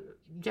a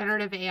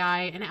generative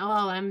AI, an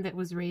LLM that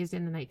was raised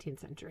in the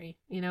 19th century,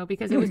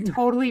 because it was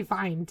totally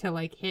fine to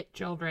like hit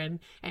children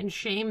and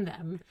shame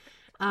them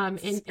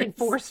and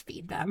force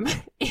feed them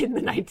in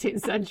the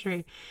 19th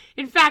century.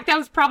 In fact, that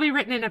was probably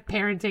written in a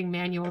parenting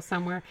manual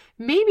somewhere.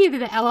 Maybe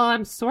the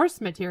LLM source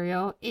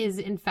material is,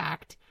 in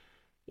fact,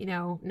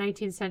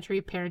 19th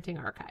century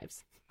parenting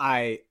archives.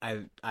 I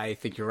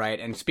think you're right.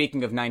 And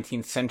speaking of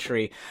 19th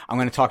century, I'm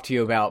going to talk to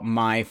you about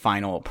my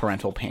final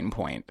parental pain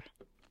point.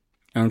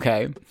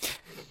 Okay?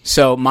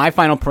 So my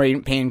final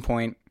pain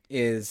point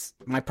is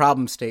my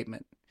problem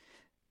statement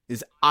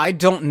is I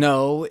don't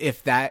know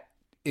if that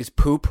is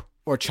poop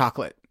or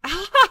chocolate.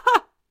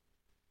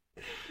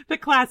 The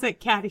classic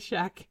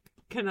Caddyshack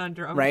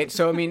conundrum. Right?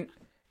 So, I mean,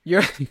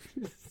 you're...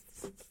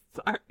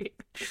 Sorry.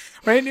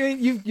 Right?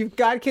 You've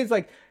got kids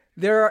like...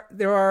 There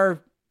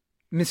are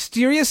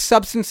mysterious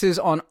substances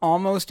on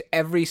almost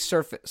every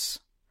surface,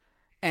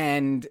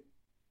 and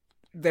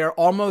they're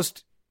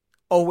almost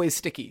always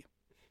sticky.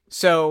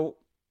 So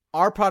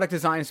our product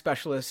design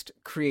specialist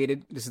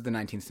created, this is the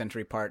 19th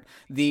century part,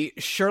 the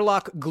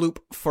Sherlock Gloop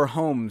for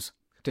Holmes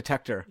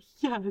detector.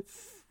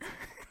 Yes.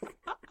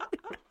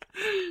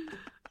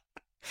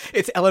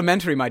 It's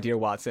elementary, my dear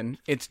Watson.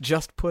 It's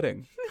just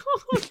pudding.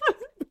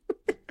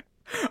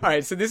 All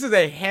right, so this is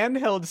a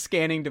handheld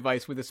scanning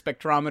device with a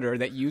spectrometer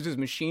that uses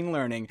machine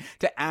learning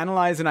to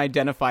analyze and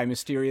identify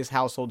mysterious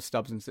household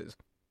substances.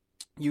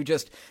 You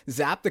just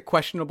zap the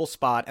questionable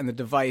spot, and the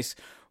device,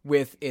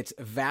 with its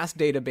vast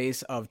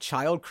database of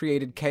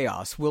child-created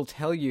chaos, will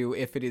tell you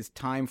if it is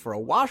time for a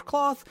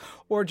washcloth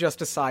or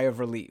just a sigh of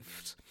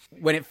relief.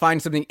 When it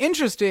finds something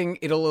interesting,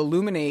 it'll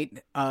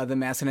illuminate the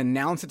mess and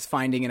announce its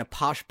finding in a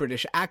posh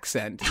British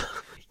accent.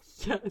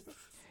 Yes.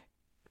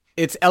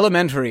 It's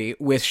elementary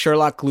with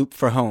Sherlock Gloop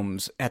for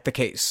Holmes at the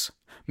case,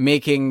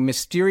 making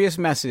mysterious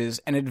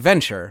messes an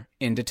adventure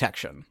in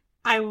detection.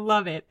 I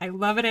love it. I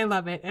love it. I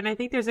love it. And I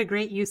think there's a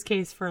great use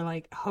case for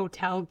like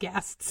hotel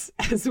guests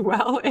as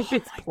well, if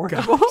it's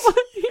portable.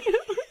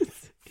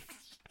 Yes,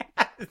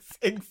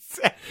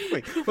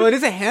 exactly. Well, it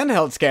is a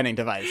handheld scanning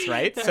device,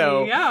 right?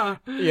 There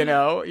you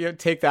go. You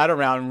take that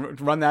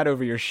around, run that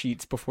over your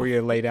sheets before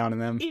you lay down in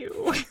them.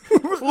 Ew.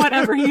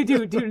 Whatever you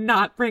do, do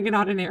not bring it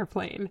on an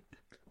airplane.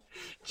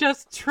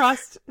 Just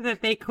trust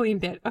that they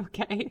cleaned it,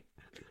 okay?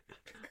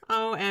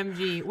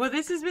 OMG. Well,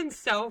 this has been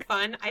so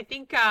fun. I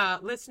think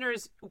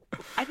listeners,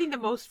 I think the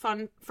most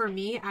fun for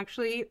me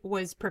actually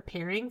was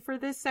preparing for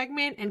this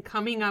segment and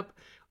coming up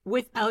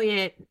with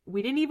Elliot.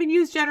 We didn't even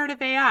use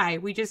generative AI.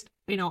 We just,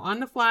 on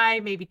the fly,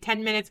 maybe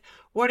 10 minutes.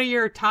 What are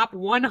your top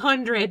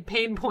 100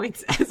 pain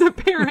points as a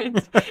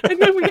parent? And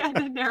then we had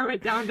to narrow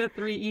it down to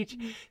 3 each.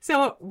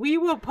 So we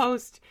will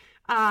post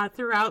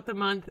throughout the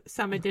month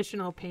some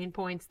additional pain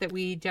points that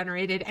we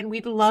generated, and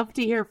we'd love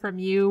to hear from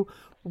you.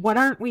 What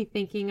aren't we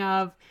thinking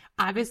of?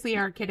 Obviously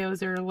our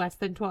kiddos are less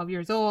than 12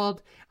 years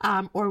old,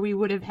 or we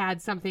would have had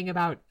something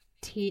about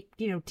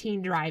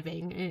teen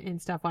driving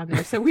and stuff on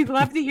there. So we'd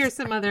love to hear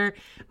some other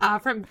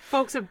from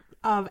folks of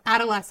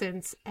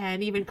adolescents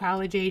and even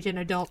college age and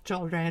adult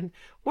children.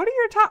 What are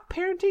your top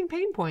parenting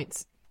pain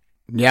points?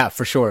 Yeah,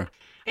 for sure.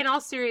 In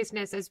all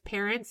seriousness, as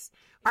parents,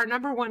 our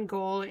number one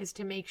goal is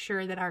to make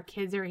sure that our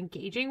kids are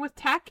engaging with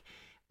tech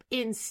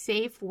in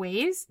safe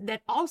ways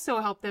that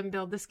also help them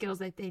build the skills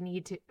that they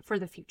need for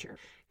the future.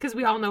 Because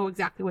we all know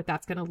exactly what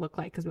that's going to look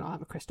like because we all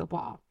have a crystal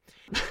ball.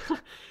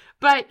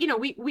 But,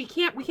 we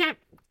can't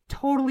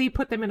totally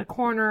put them in a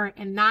corner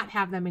and not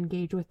have them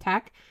engage with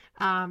tech.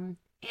 But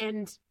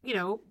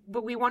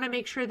we want to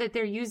make sure that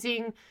they're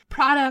using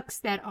products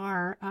that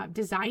are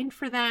designed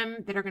for them,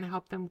 that are going to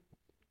help them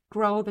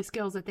grow the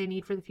skills that they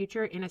need for the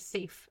future in a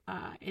safe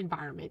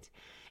environment.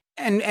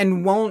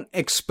 And won't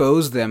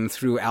expose them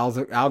through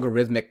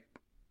algorithmic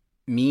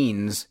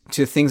means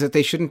to things that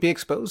they shouldn't be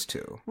exposed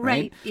to.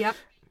 Right? Yep.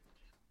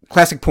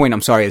 Classic point,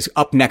 I'm sorry, is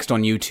up next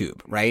on YouTube,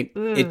 right?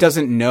 It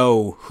doesn't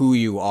know who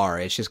you are.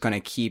 It's just going to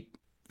keep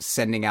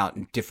sending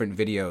out different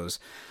videos.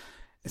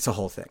 It's a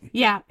whole thing.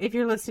 Yeah. If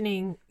you're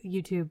listening,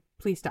 YouTube,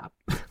 please stop.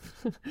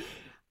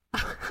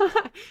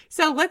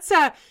 So let's,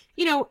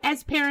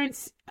 as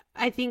parents,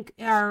 I think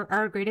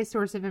our greatest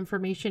source of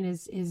information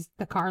is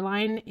the car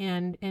line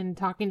and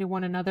talking to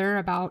one another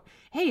about,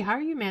 hey, how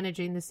are you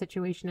managing this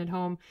situation at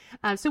home?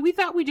 So we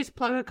thought we'd just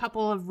plug a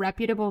couple of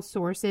reputable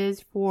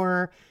sources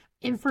for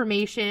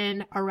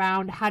information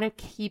around how to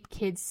keep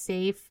kids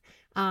safe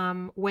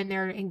when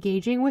they're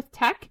engaging with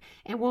tech.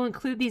 And we'll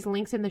include these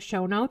links in the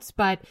show notes,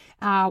 but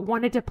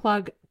wanted to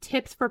plug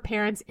tips for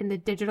parents in the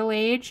digital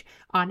age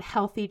on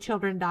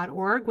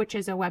healthychildren.org, which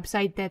is a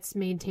website that's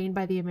maintained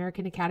by the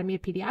American Academy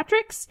of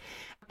Pediatrics.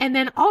 And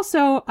then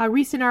also a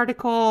recent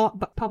article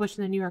published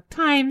in the New York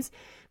Times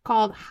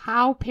called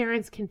How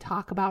Parents Can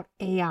Talk About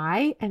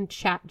AI and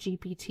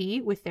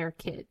ChatGPT with Their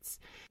Kids.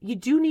 You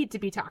do need to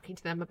be talking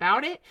to them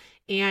about it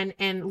and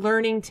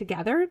learning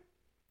together.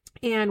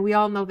 And we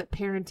all know that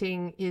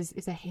parenting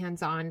is a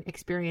hands-on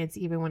experience,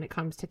 even when it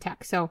comes to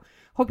tech. So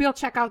hope you'll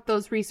check out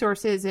those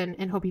resources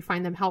and hope you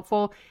find them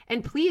helpful.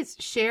 And please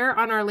share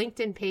on our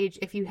LinkedIn page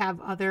if you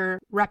have other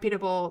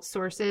reputable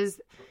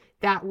sources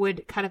that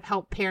would kind of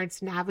help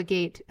parents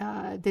navigate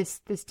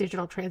this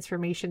digital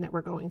transformation that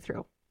we're going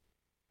through.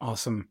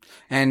 Awesome.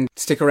 And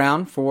stick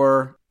around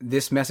for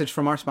this message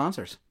from our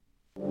sponsors.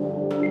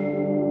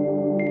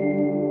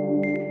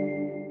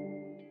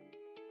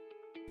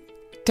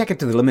 Tech It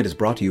to the Limit is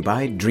brought to you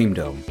by Dream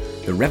Dome,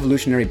 the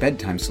revolutionary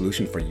bedtime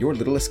solution for your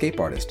little escape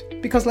artist.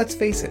 Because let's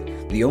face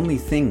it, the only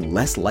thing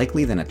less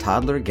likely than a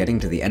toddler getting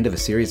to the end of a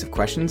series of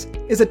questions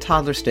is a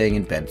toddler staying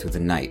in bed through the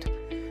night.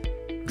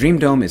 Dream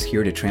Dome is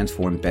here to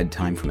transform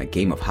bedtime from a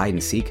game of hide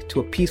and seek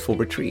to a peaceful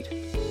retreat.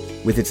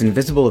 With its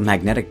invisible and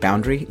magnetic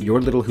boundary,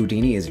 your little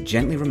Houdini is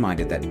gently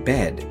reminded that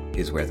bed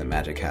is where the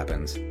magic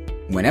happens.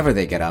 Whenever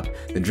they get up,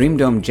 the Dream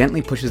Dome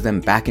gently pushes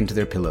them back into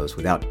their pillows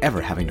without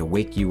ever having to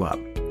wake you up.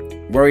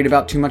 Worried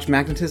about too much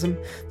magnetism?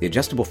 The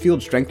adjustable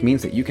field strength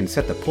means that you can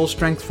set the pull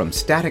strength from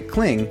static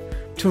cling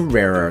to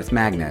rare earth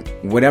magnet,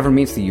 whatever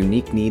meets the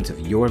unique needs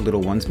of your little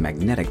one's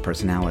magnetic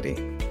personality.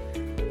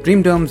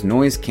 Dream Dome's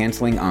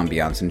noise-canceling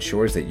ambiance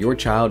ensures that your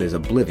child is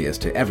oblivious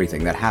to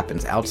everything that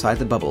happens outside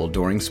the bubble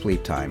during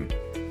sleep time.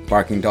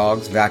 Barking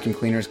dogs, vacuum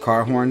cleaners,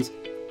 car horns,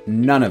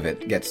 none of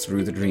it gets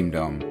through the Dream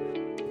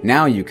Dome.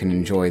 Now you can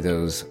enjoy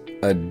those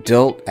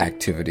adult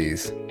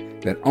activities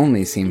that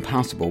only seem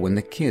possible when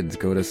the kids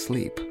go to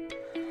sleep.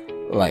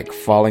 Like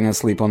falling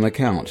asleep on the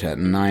couch at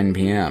 9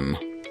 p.m.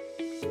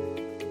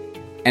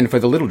 And for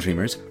the little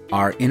dreamers,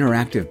 our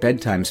interactive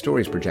bedtime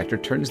stories projector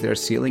turns their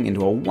ceiling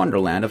into a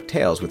wonderland of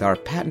tales with our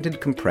patented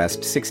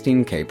compressed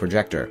 16K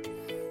projector.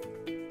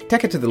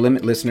 Tech It to the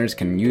Limit listeners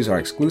can use our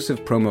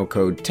exclusive promo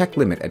code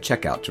TechLimit at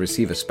checkout to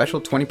receive a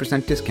special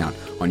 20% discount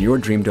on your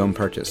Dream Dome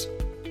purchase.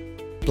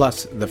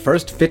 Plus, the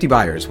first 50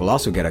 buyers will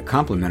also get a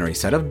complimentary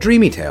set of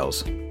Dreamy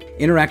Tales,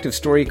 interactive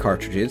story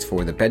cartridges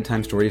for the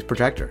bedtime stories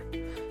projector.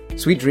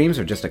 Sweet dreams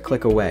are just a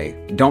click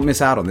away. Don't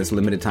miss out on this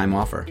limited time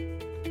offer.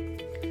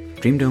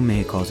 Dream Dome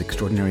may cause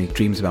extraordinary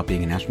dreams about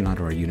being an astronaut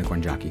or a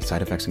unicorn jockey.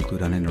 Side effects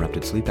include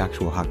uninterrupted sleep,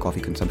 actual hot coffee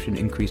consumption,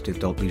 increased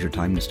adult leisure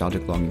time,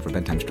 nostalgic longing for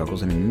bedtime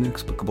struggles, and an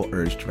inexplicable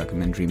urge to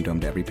recommend Dream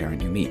Dome to every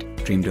parent you meet.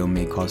 Dream Dome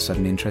may cause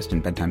sudden interest in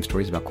bedtime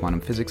stories about quantum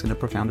physics and a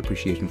profound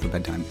appreciation for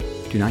bedtime.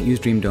 Do not use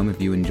Dream Dome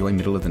if you enjoy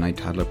middle-of-the-night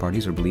toddler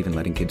parties or believe in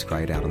letting kids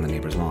cry it out on the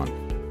neighbor's lawn.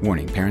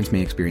 Warning, parents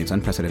may experience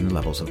unprecedented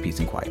levels of peace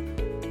and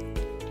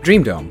quiet.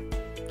 Dream Dome,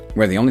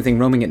 where the only thing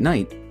roaming at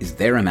night is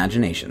their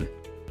imagination.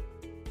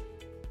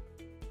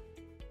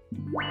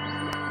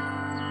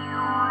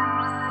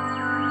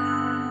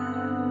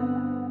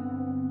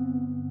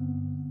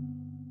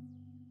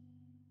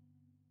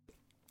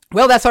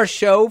 Well, that's our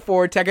show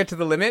for Tech It to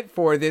the Limit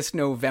for this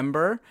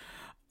November.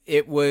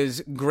 It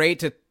was great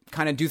to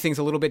kind of do things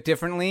a little bit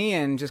differently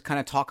and just kind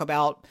of talk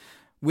about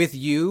with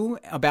you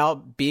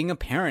about being a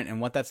parent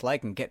and what that's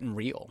like and getting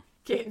real.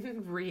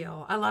 Getting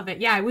real. I love it.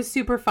 Yeah, it was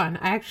super fun.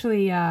 I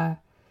actually, I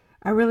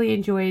really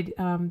enjoyed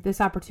this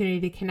opportunity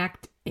to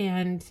connect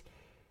and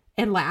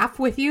laugh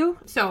with you.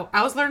 So I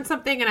always learn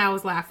something and I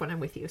always laugh when I'm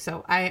with you.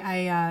 So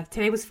I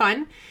today was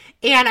fun.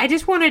 And I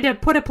just wanted to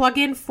put a plug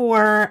in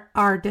for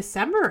our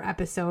December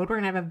episode. We're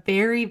going to have a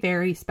very,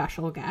 very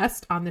special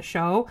guest on the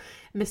show,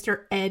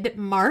 Mr. Ed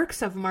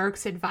Marks of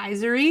Marks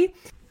Advisory.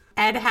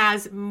 Ed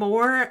has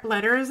more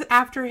letters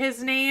after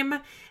his name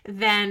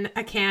than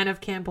a can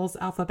of Campbell's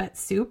alphabet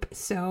soup.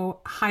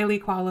 So highly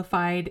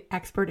qualified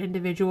expert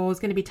individual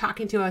is going to be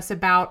talking to us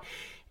about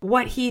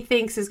what he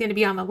thinks is going to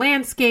be on the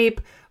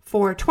landscape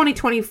for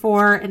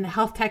 2024 in the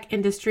health tech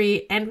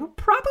industry, and we'll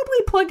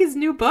probably plug his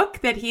new book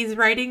that he's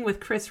writing with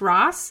Chris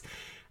Ross.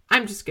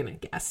 I'm just going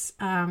to guess,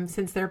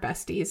 since they're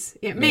besties.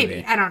 Yeah,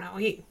 maybe. I don't know.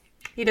 He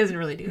doesn't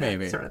really do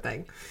that sort of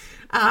thing.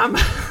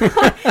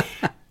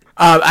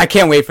 I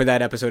can't wait for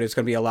that episode. It's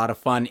going to be a lot of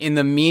fun. In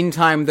the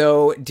meantime,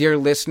 though, dear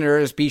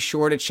listeners, be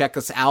sure to check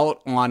us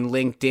out on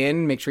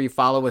LinkedIn. Make sure you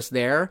follow us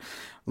there.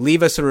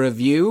 Leave us a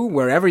review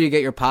wherever you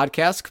get your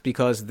podcasts,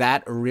 because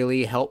that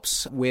really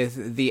helps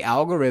with the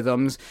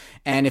algorithms.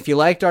 And if you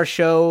liked our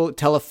show,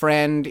 tell a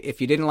friend.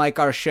 If you didn't like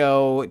our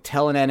show,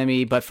 tell an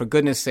enemy. But for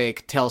goodness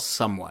sake, tell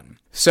someone.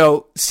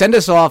 So send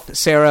us off,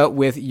 Sarah,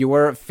 with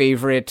your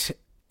favorite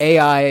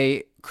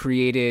AI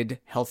created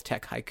health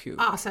tech haiku.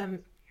 Awesome.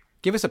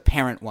 Give us a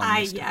parent one.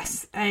 This time.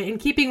 Yes. In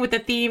keeping with the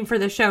theme for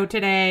the show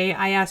today,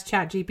 I asked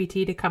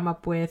ChatGPT to come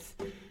up with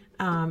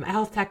a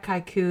health tech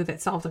haiku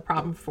that solves a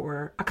common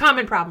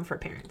problem for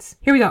parents.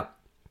 Here we go.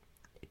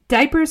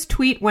 Diapers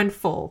tweet when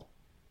full.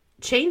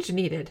 Change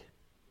needed.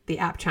 The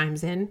app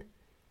chimes in.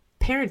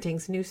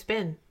 Parenting's new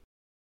spin.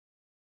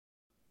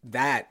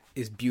 That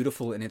is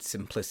beautiful in its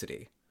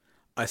simplicity.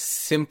 A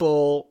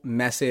simple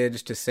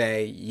message to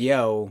say,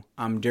 yo,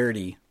 I'm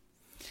dirty.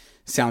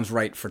 Sounds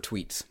right for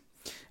tweets.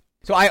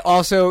 So I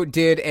also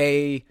did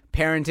a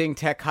parenting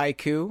tech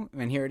haiku,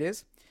 and here it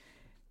is.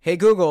 Hey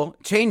Google,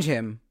 change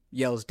him,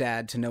 yells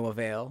dad to no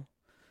avail.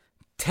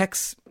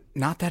 Tech's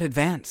not that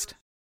advanced.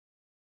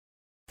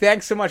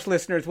 Thanks so much,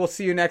 listeners. We'll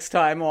see you next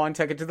time on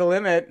Tech It to the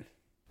Limit.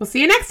 We'll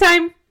see you next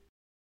time.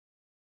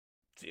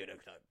 See you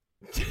next time.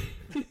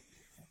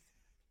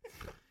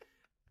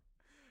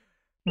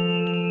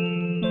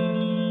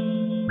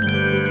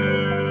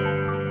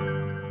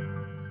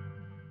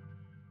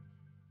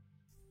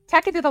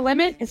 Tech It to the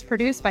Limit is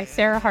produced by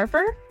Sarah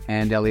Harper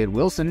and Elliot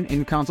Wilson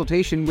in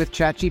consultation with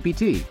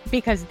ChatGPT.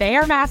 because they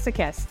are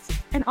masochists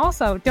and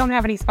also don't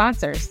have any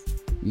sponsors.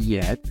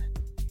 Yet.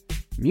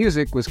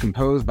 Music was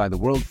composed by the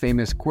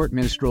world-famous court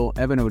minstrel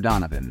Evan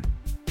O'Donovan.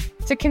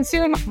 To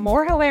consume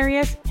more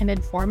hilarious and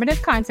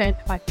informative content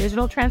about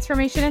digital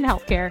transformation in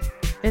healthcare,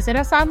 visit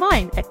us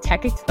online at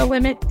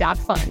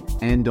techittothelimit.fun.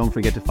 And don't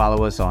forget to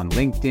follow us on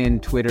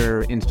LinkedIn,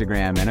 Twitter,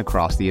 Instagram, and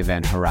across the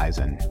event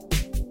horizon.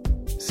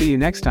 See you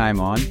next time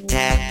on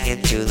Tech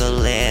It to the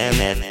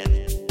Limit.